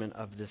judgment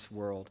of this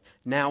world.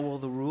 Now will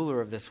the ruler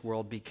of this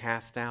world be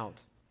cast out.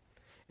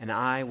 And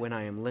I, when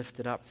I am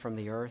lifted up from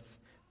the earth,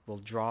 will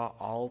draw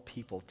all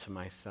people to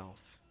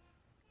myself.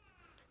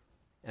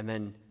 And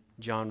then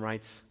John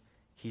writes,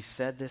 he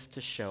said this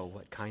to show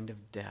what kind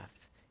of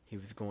death he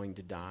was going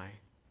to die.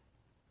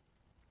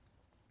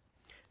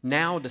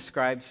 Now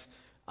describes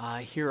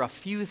here a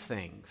few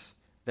things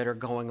that are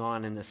going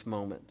on in this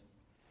moment.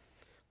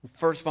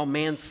 First of all,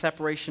 man's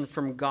separation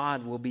from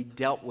God will be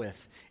dealt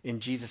with in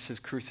Jesus'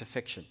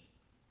 crucifixion.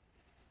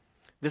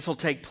 This will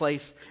take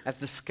place as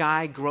the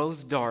sky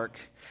grows dark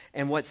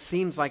and what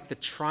seems like the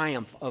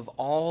triumph of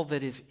all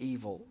that is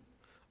evil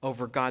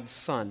over God's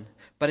Son.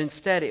 But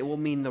instead, it will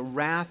mean the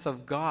wrath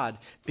of God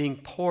being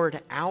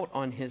poured out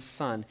on his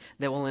Son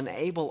that will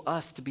enable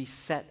us to be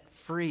set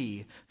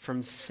free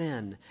from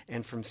sin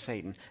and from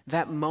Satan.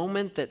 That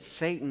moment that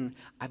Satan,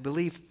 I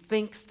believe,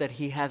 thinks that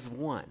he has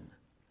won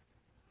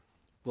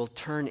will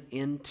turn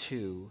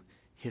into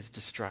his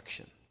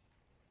destruction.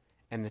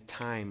 And the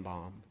time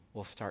bomb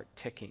will start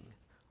ticking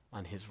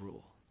on his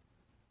rule.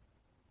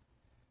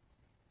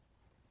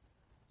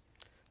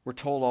 We're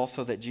told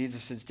also that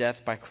Jesus'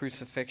 death by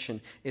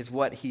crucifixion is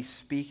what he's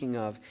speaking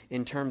of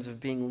in terms of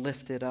being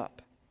lifted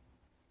up.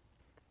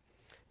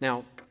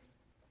 Now,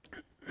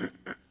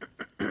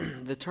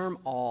 the term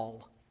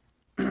all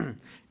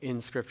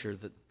in Scripture,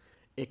 that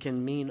it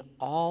can mean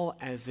all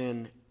as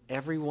in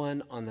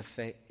everyone on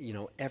the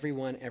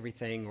everyone,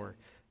 everything, or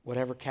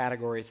whatever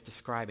category it's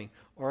describing,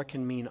 or it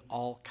can mean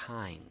all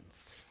kinds.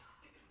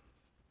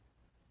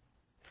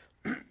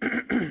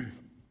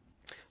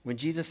 When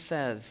Jesus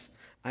says,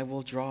 I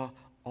will draw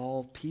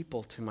all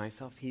people to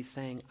myself, he's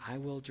saying, I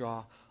will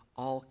draw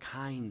all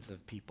kinds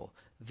of people,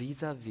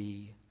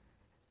 vis-a-vis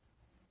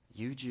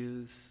you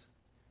Jews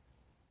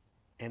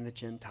and the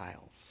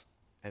Gentiles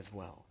as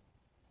well.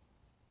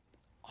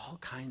 All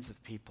kinds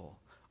of people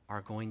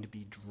are going to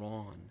be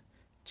drawn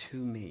to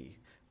me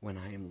when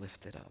I am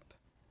lifted up.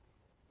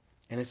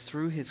 And it's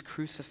through his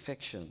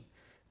crucifixion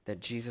that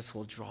Jesus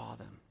will draw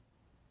them.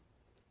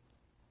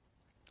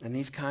 And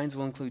these kinds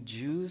will include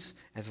Jews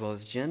as well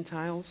as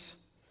Gentiles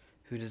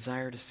who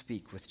desire to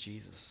speak with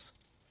Jesus,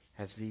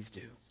 as these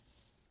do.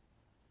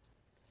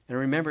 And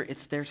remember,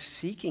 it's their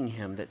seeking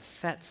him that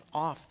sets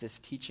off this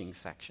teaching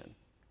section.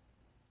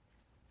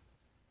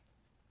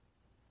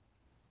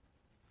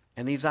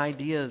 And these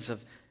ideas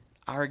of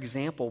our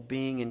example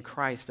being in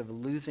Christ, of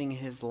losing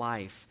his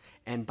life,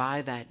 and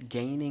by that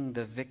gaining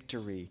the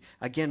victory.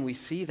 Again, we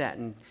see that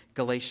in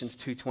Galatians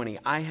 2:20.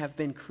 I have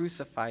been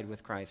crucified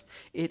with Christ.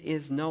 It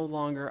is no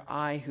longer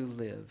I who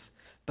live,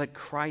 but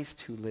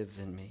Christ who lives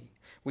in me.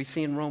 We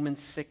see in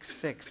Romans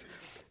 6:6,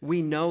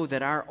 we know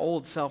that our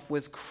old self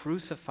was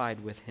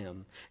crucified with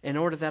him in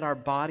order that our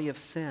body of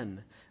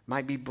sin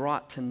might be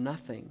brought to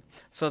nothing,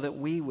 so that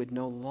we would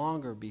no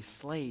longer be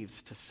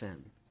slaves to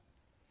sin.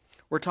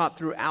 We're taught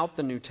throughout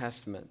the New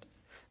Testament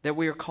that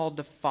we are called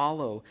to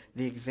follow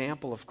the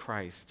example of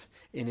Christ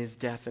in his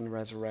death and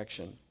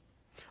resurrection.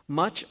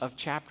 Much of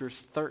chapters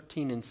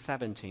 13 and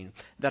 17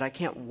 that I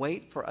can't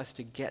wait for us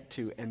to get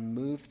to and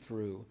move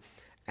through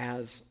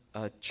as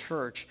a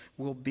church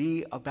will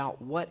be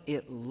about what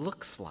it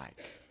looks like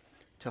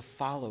to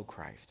follow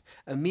Christ.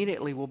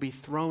 Immediately we'll be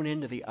thrown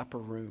into the upper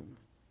room.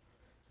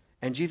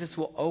 And Jesus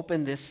will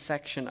open this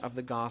section of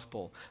the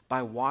gospel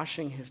by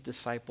washing his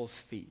disciples'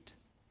 feet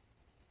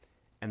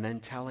and then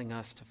telling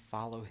us to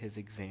follow his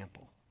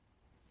example.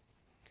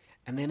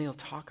 And then he'll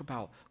talk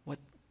about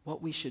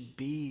what we should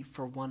be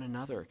for one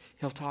another.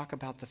 He'll talk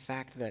about the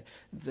fact that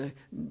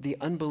the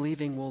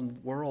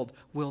unbelieving world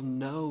will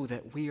know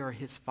that we are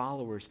his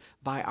followers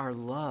by our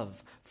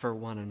love for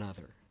one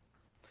another.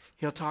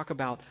 He'll talk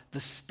about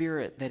the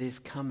Spirit that is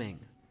coming,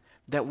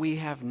 that we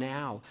have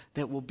now,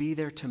 that will be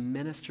there to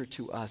minister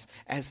to us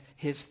as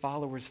his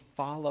followers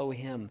follow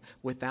him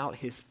without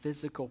his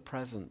physical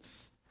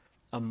presence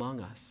among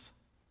us.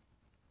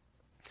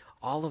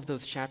 All of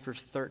those chapters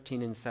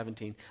 13 and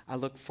 17, I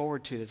look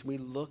forward to as we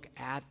look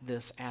at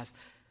this as,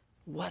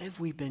 what have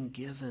we been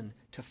given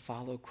to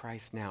follow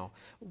Christ now?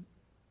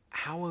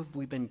 How have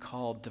we been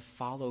called to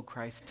follow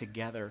Christ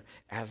together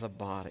as a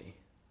body?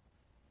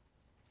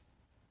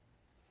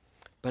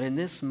 But in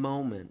this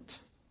moment,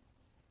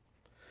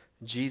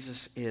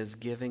 Jesus is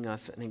giving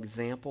us an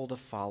example to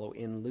follow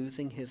in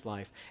losing his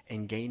life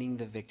and gaining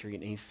the victory.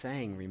 And he's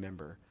saying,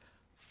 remember,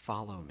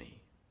 follow me.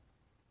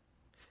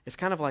 It's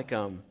kind of like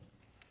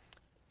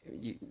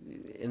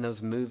in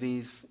those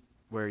movies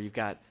where you've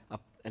got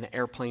an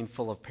airplane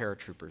full of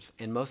paratroopers,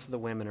 and most of the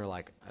women are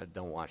like, I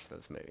don't watch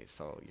those movies,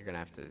 so you're going to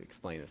have to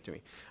explain this to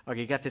me. Okay,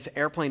 you got this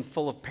airplane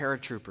full of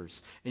paratroopers,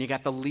 and you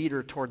got the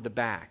leader toward the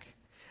back,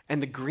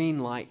 and the green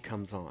light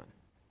comes on,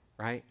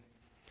 right?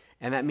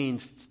 And that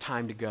means it's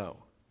time to go.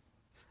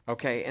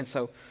 Okay, and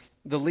so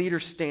the leader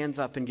stands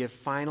up and gives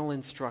final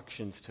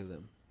instructions to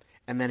them,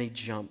 and then he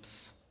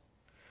jumps.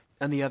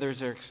 And the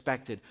others are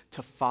expected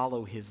to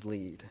follow his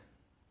lead.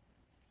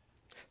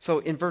 So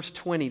in verse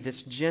 20,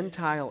 this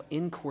Gentile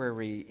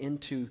inquiry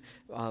into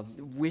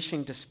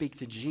wishing to speak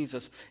to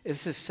Jesus,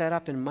 this is set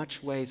up in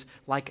much ways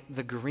like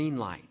the green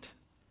light.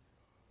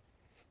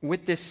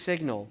 With this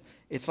signal,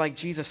 it's like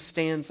Jesus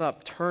stands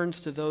up, turns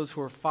to those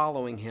who are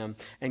following him,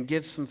 and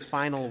gives some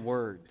final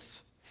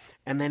words.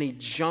 And then he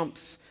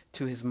jumps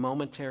to his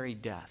momentary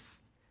death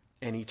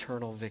and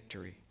eternal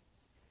victory.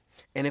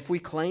 And if we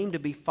claim to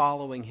be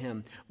following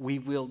him, we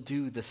will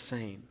do the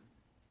same.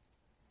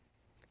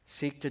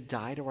 Seek to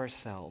die to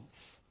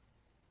ourselves,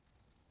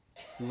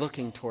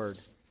 looking toward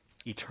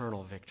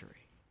eternal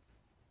victory.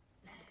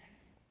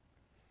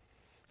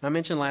 I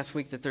mentioned last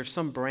week that there's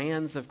some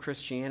brands of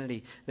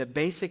Christianity that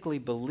basically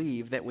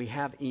believe that we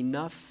have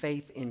enough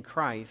faith in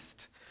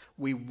Christ,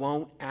 we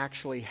won't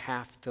actually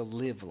have to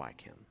live like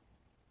him.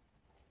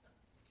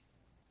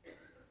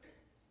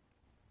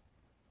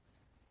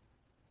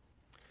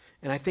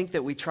 And I think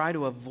that we try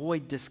to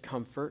avoid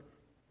discomfort.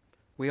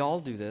 We all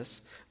do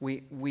this.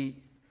 We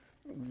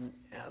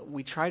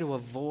try to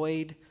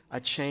avoid a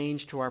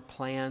change to our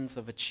plans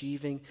of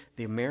achieving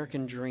the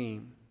American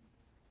dream.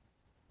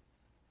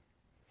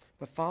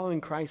 But following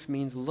Christ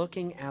means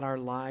looking at our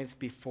lives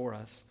before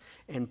us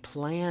and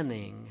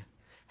planning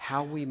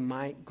how we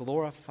might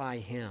glorify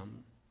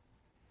him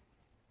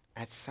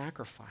at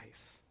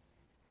sacrifice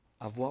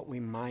of what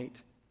we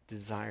might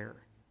desire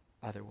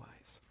otherwise.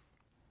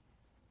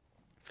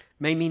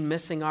 May mean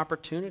missing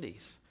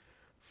opportunities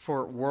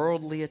for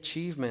worldly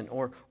achievement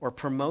or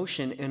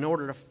promotion in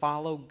order to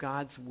follow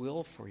God's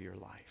will for your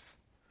life.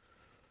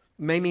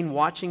 May mean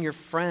watching your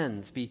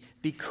friends be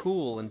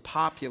cool and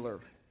popular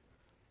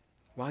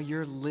while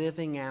you're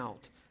living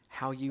out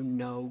how you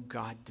know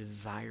God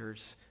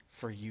desires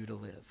for you to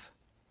live.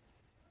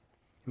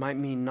 It might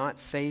mean not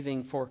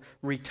saving for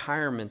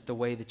retirement the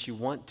way that you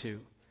want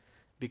to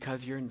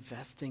because you're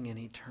investing in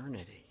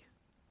eternity.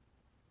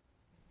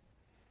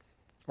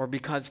 Or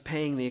because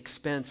paying the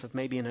expense of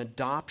maybe an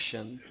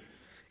adoption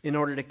in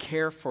order to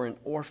care for an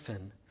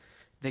orphan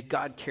that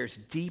God cares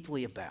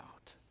deeply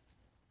about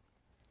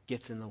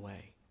gets in the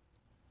way.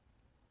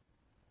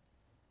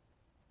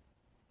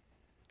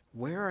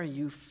 Where are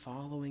you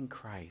following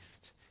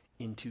Christ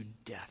into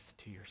death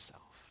to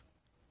yourself?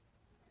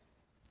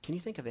 Can you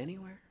think of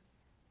anywhere?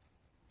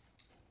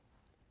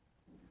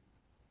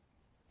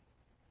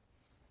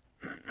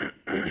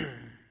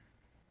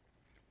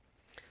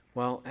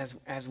 Well,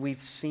 as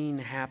we've seen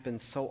happen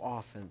so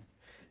often,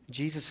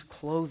 Jesus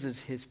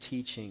closes his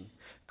teaching,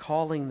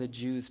 calling the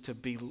Jews to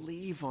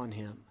believe on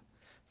him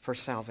for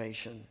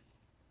salvation.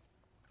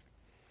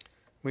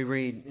 We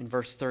read in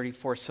verse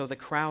 34, so the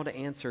crowd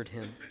answered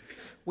him,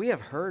 we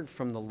have heard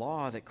from the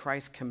law that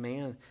Christ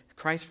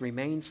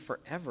remains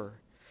forever.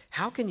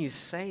 How can you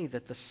say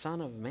that the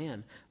Son of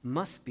Man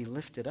must be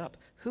lifted up?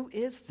 Who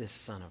is this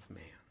Son of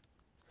Man?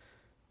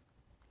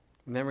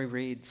 And then we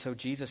read, so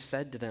Jesus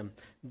said to them,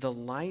 the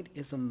light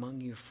is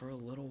among you for a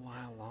little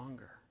while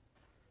longer.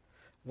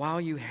 While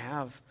you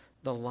have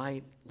the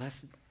light,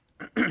 lest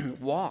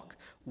walk.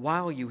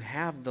 While you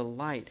have the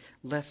light,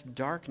 lest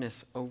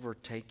darkness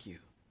overtake you.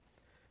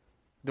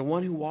 The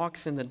one who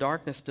walks in the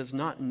darkness does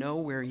not know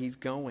where he's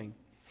going.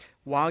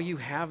 While you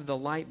have the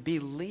light,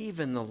 believe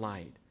in the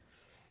light,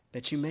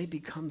 that you may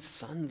become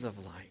sons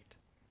of light.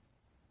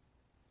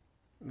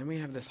 And then we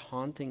have this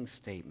haunting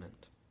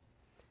statement.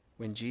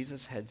 When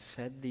Jesus had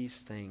said these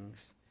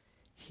things,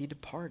 he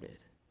departed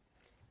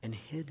and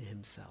hid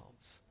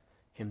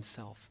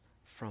himself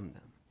from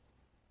them.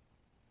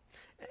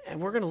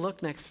 And we're going to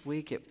look next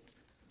week at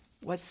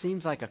what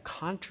seems like a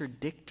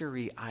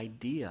contradictory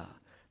idea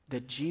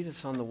that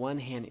Jesus, on the one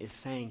hand, is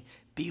saying,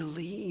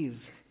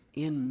 believe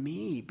in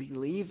me,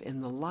 believe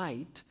in the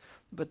light.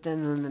 But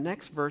then in the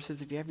next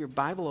verses, if you have your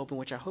Bible open,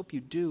 which I hope you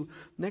do,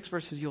 next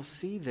verses you'll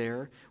see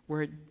there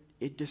where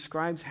it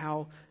describes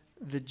how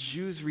the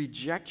Jews'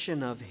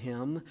 rejection of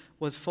him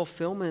was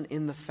fulfillment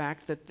in the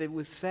fact that it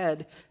was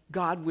said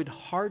God would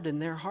harden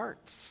their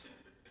hearts.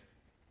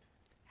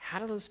 How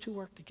do those two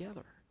work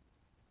together?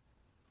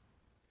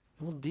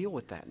 And we'll deal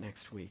with that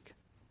next week,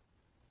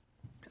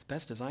 as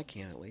best as I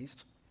can at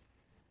least.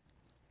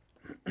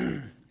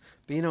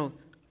 But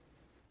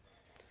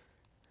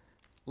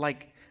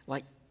like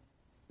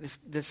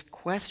this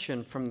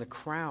question from the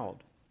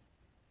crowd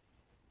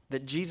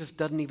that Jesus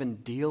doesn't even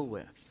deal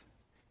with.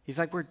 He's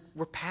like,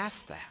 we're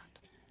past that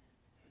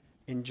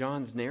in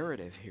John's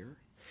narrative here.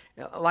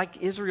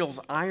 Like Israel's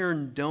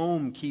Iron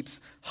Dome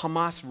keeps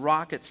Hamas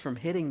rockets from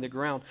hitting the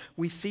ground,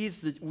 we see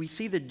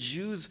the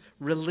Jews'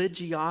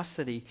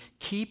 religiosity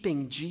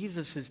keeping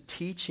Jesus'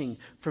 teaching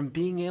from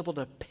being able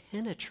to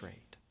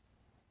penetrate.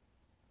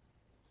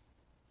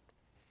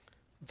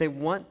 They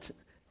want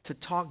to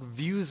talk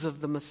views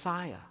of the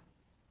Messiah.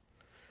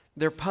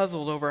 They're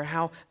puzzled over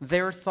how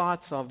their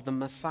thoughts of the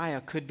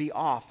Messiah could be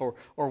off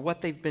or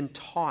what they've been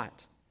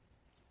taught.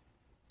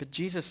 But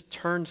Jesus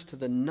turns to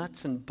the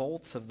nuts and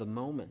bolts of the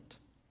moment.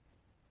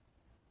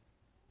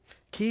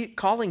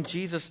 Calling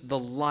Jesus the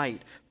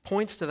light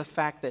points to the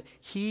fact that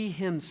he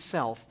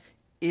himself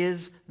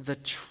is the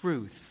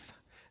truth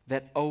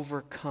that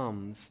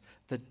overcomes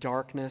the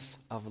darkness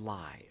of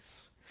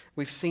lies.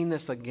 We've seen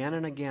this again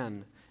and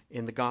again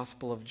in the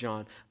Gospel of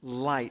John.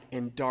 Light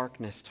and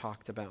darkness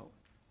talked about.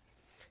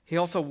 He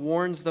also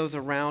warns those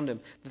around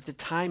him that the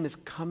time is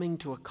coming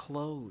to a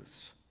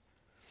close.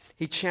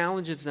 He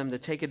challenges them to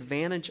take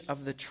advantage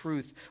of the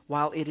truth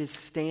while it is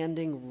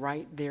standing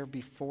right there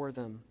before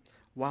them,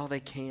 while they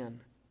can.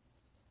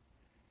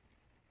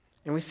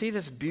 And we see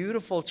this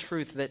beautiful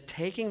truth that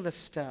taking the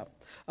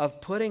step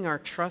of putting our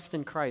trust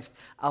in Christ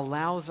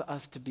allows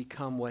us to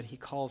become what he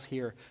calls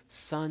here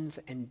sons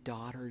and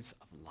daughters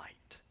of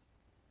light.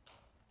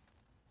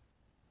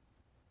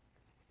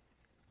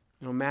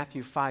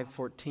 Matthew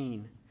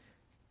 5:14,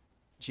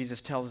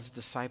 Jesus tells his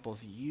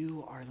disciples,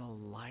 you are the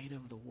light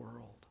of the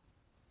world.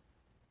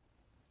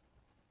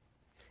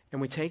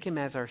 And we take him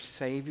as our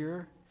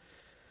Savior.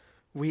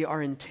 We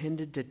are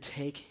intended to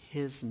take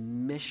his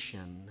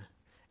mission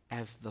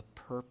as the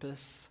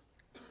purpose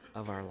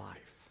of our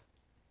life,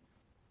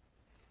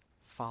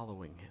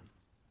 following him.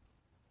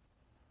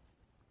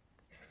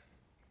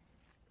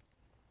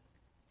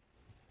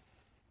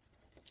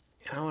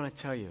 And I want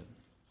to tell you,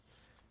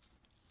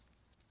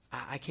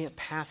 I can't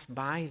pass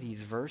by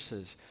these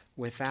verses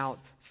without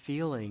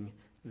feeling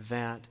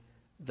that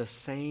the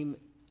same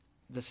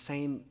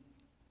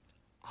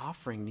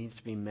offering needs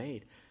to be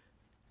made.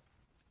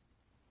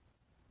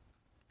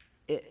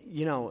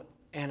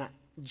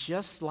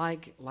 Just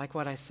like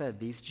what I said,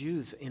 these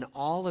Jews in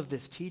all of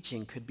this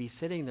teaching could be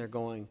sitting there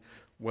going,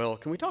 well,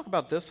 can we talk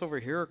about this over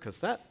here? Because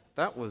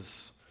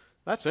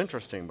that's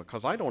interesting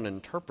because I don't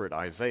interpret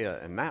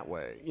Isaiah in that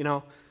way.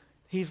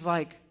 He's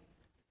like,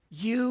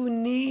 you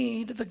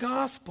need the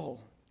gospel.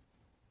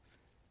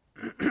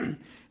 And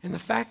the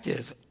fact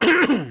is,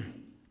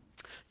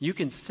 you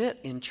can sit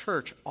in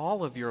church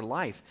all of your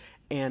life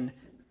and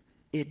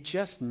it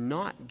just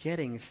not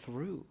getting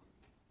through.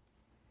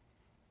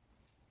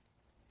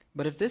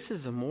 But if this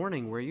is a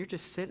morning where you're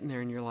just sitting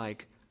there and you're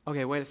like,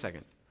 okay, wait a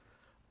second.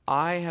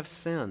 I have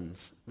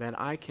sins that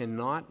I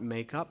cannot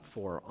make up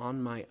for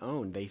on my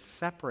own. They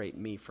separate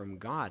me from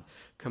God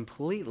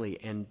completely.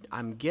 And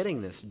I'm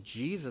getting this.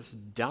 Jesus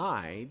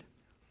died,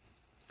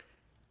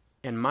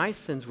 and my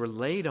sins were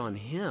laid on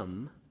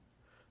him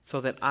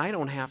so that I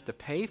don't have to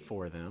pay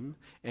for them.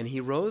 And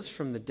he rose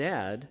from the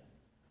dead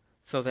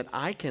so that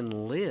I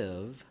can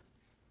live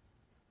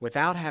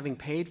without having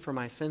paid for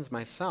my sins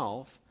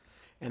myself,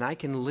 and I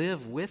can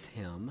live with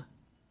him.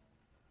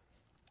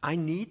 I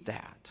need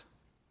that.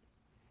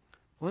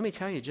 Well, let me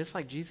tell you, just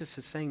like Jesus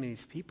is saying to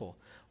these people,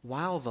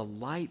 while the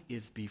light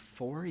is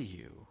before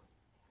you,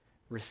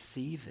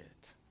 receive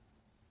it.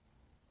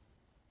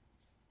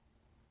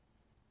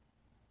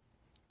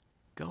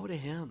 Go to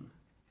him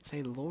and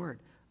say, Lord,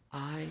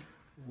 I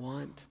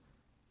want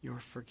your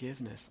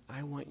forgiveness.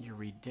 I want your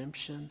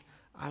redemption.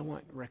 I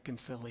want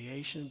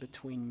reconciliation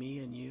between me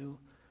and you.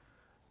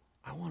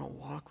 I want to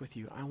walk with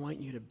you. I want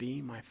you to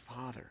be my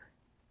Father.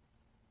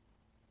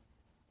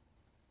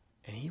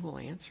 And he will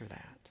answer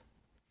that.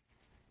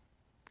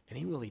 And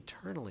he will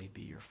eternally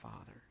be your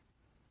Father.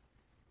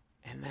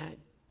 And that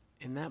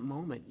in that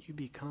moment, you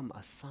become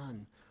a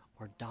son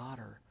or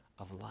daughter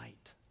of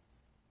light,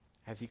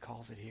 as he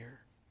calls it here.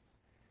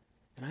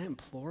 And I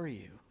implore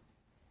you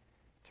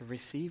to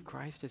receive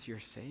Christ as your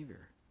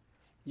Savior.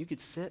 You could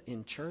sit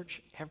in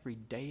church every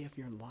day of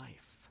your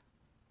life.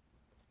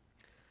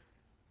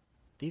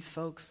 These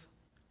folks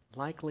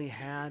likely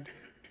had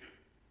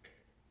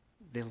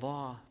the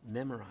law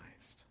memorized.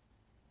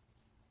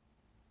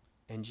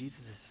 And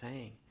Jesus is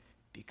saying,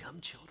 become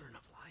children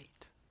of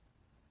light.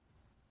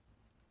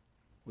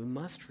 We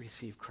must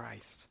receive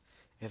Christ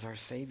as our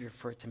Savior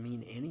for it to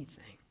mean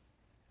anything.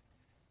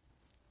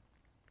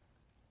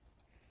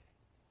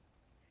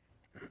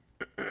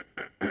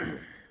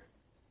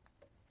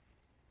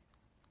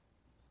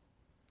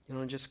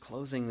 Just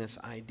closing this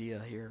idea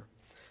here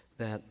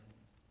that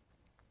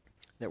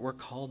we're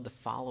called to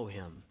follow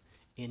him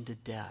into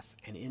death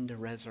and into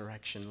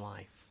resurrection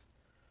life.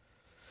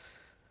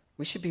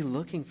 We should be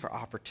looking for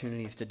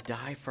opportunities to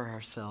die for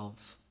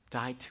ourselves,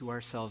 die to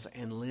ourselves,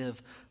 and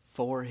live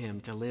for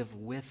him, to live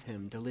with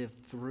him, to live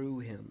through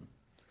him.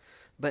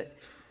 But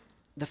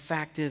the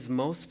fact is,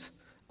 most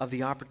of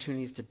the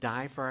opportunities to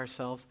die for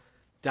ourselves,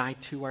 die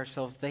to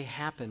ourselves, they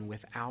happen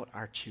without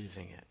our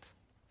choosing it.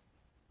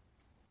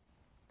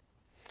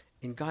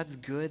 In God's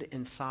good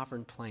and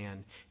sovereign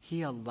plan,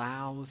 he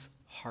allows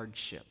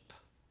hardship.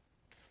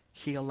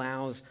 He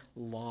allows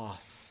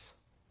loss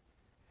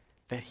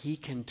that he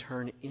can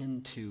turn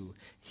into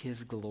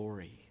his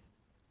glory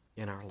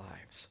in our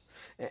lives.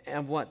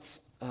 And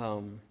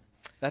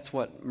that's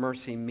what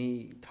Mercy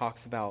Me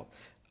talks about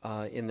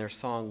in their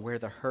song, Where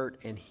the Hurt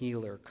and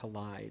Healer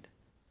Collide.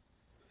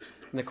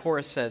 And the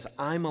chorus says,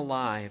 I'm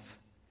alive,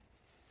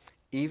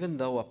 even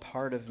though a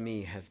part of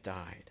me has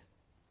died.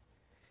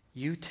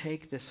 You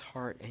take this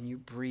heart and you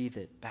breathe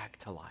it back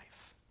to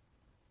life.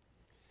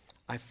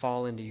 I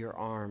fall into your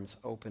arms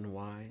open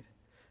wide,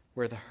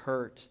 where the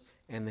hurt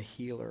and the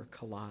healer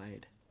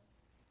collide.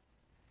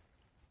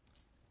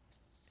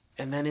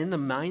 And then in the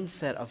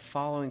mindset of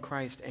following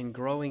Christ and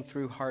growing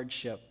through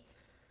hardship,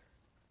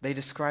 they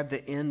describe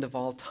the end of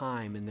all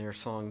time in their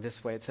song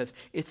this way. It says,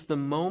 it's the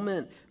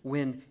moment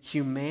when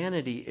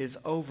humanity is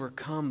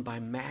overcome by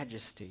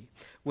majesty,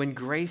 when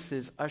grace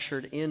is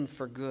ushered in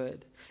for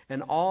good,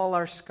 and all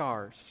our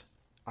scars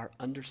are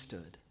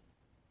understood.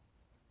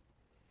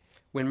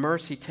 When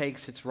mercy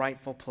takes its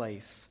rightful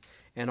place,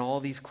 and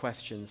all these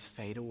questions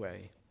fade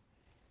away.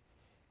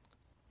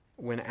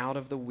 When out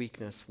of the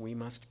weakness we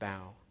must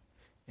bow,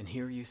 and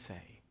hear you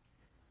say,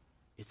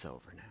 it's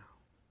over now.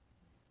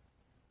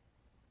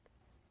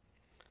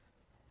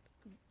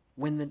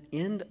 When the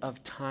end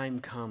of time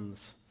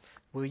comes,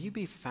 will you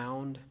be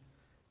found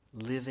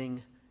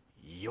living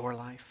your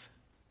life?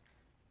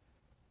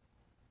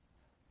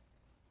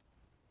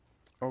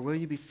 Or will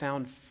you be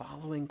found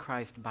following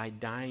Christ by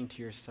dying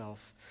to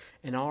yourself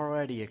and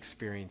already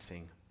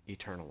experiencing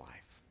eternal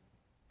life?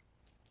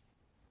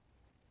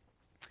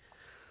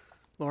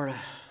 Lord,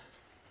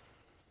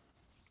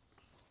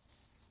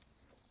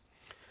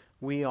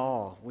 we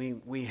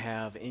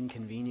have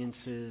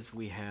inconveniences,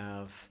 we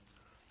have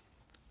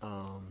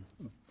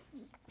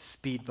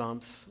speed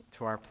bumps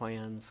to our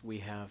plans. We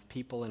have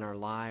people in our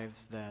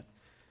lives that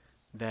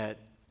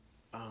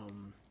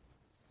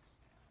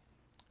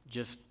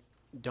just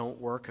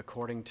don't work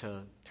according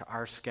to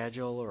our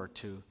schedule or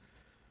to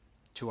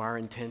our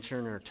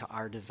intention or to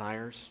our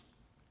desires.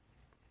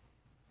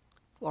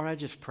 Lord, I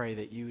just pray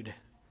that you'd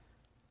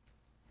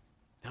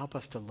help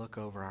us to look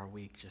over our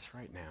week just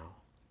right now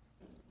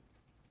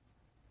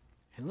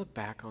and look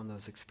back on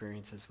those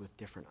experiences with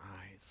different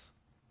eyes.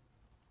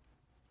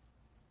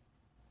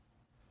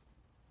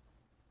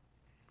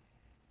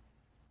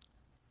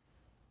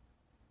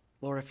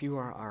 Lord, if you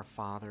are our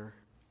Father,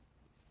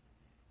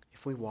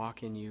 if we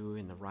walk in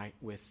you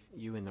with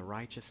you in the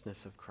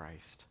righteousness of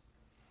Christ,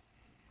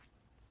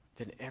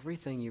 then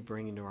everything you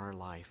bring into our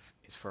life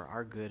is for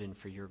our good and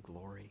for your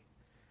glory.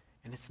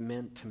 And it's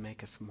meant to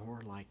make us more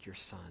like your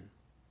Son.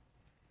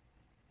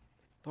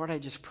 Lord, I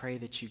just pray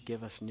that you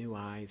give us new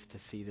eyes to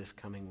see this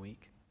coming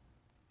week.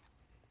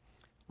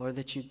 Lord,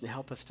 that you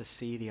help us to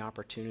see the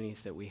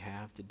opportunities that we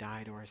have to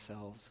die to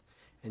ourselves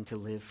and to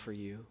live for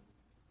you.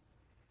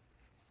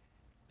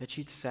 That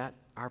you'd set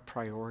our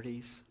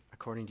priorities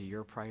according to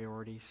your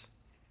priorities.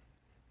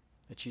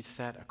 That you'd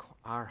set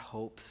our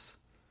hopes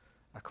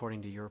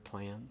according to your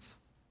plans.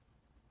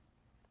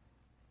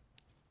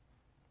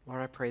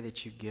 Lord, I pray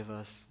that you give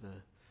us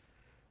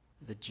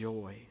the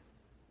joy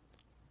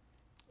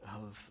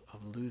of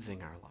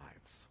losing our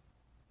lives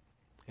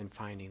and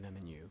finding them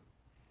in you.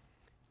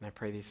 And I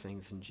pray these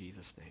things in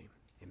Jesus' name.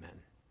 Amen.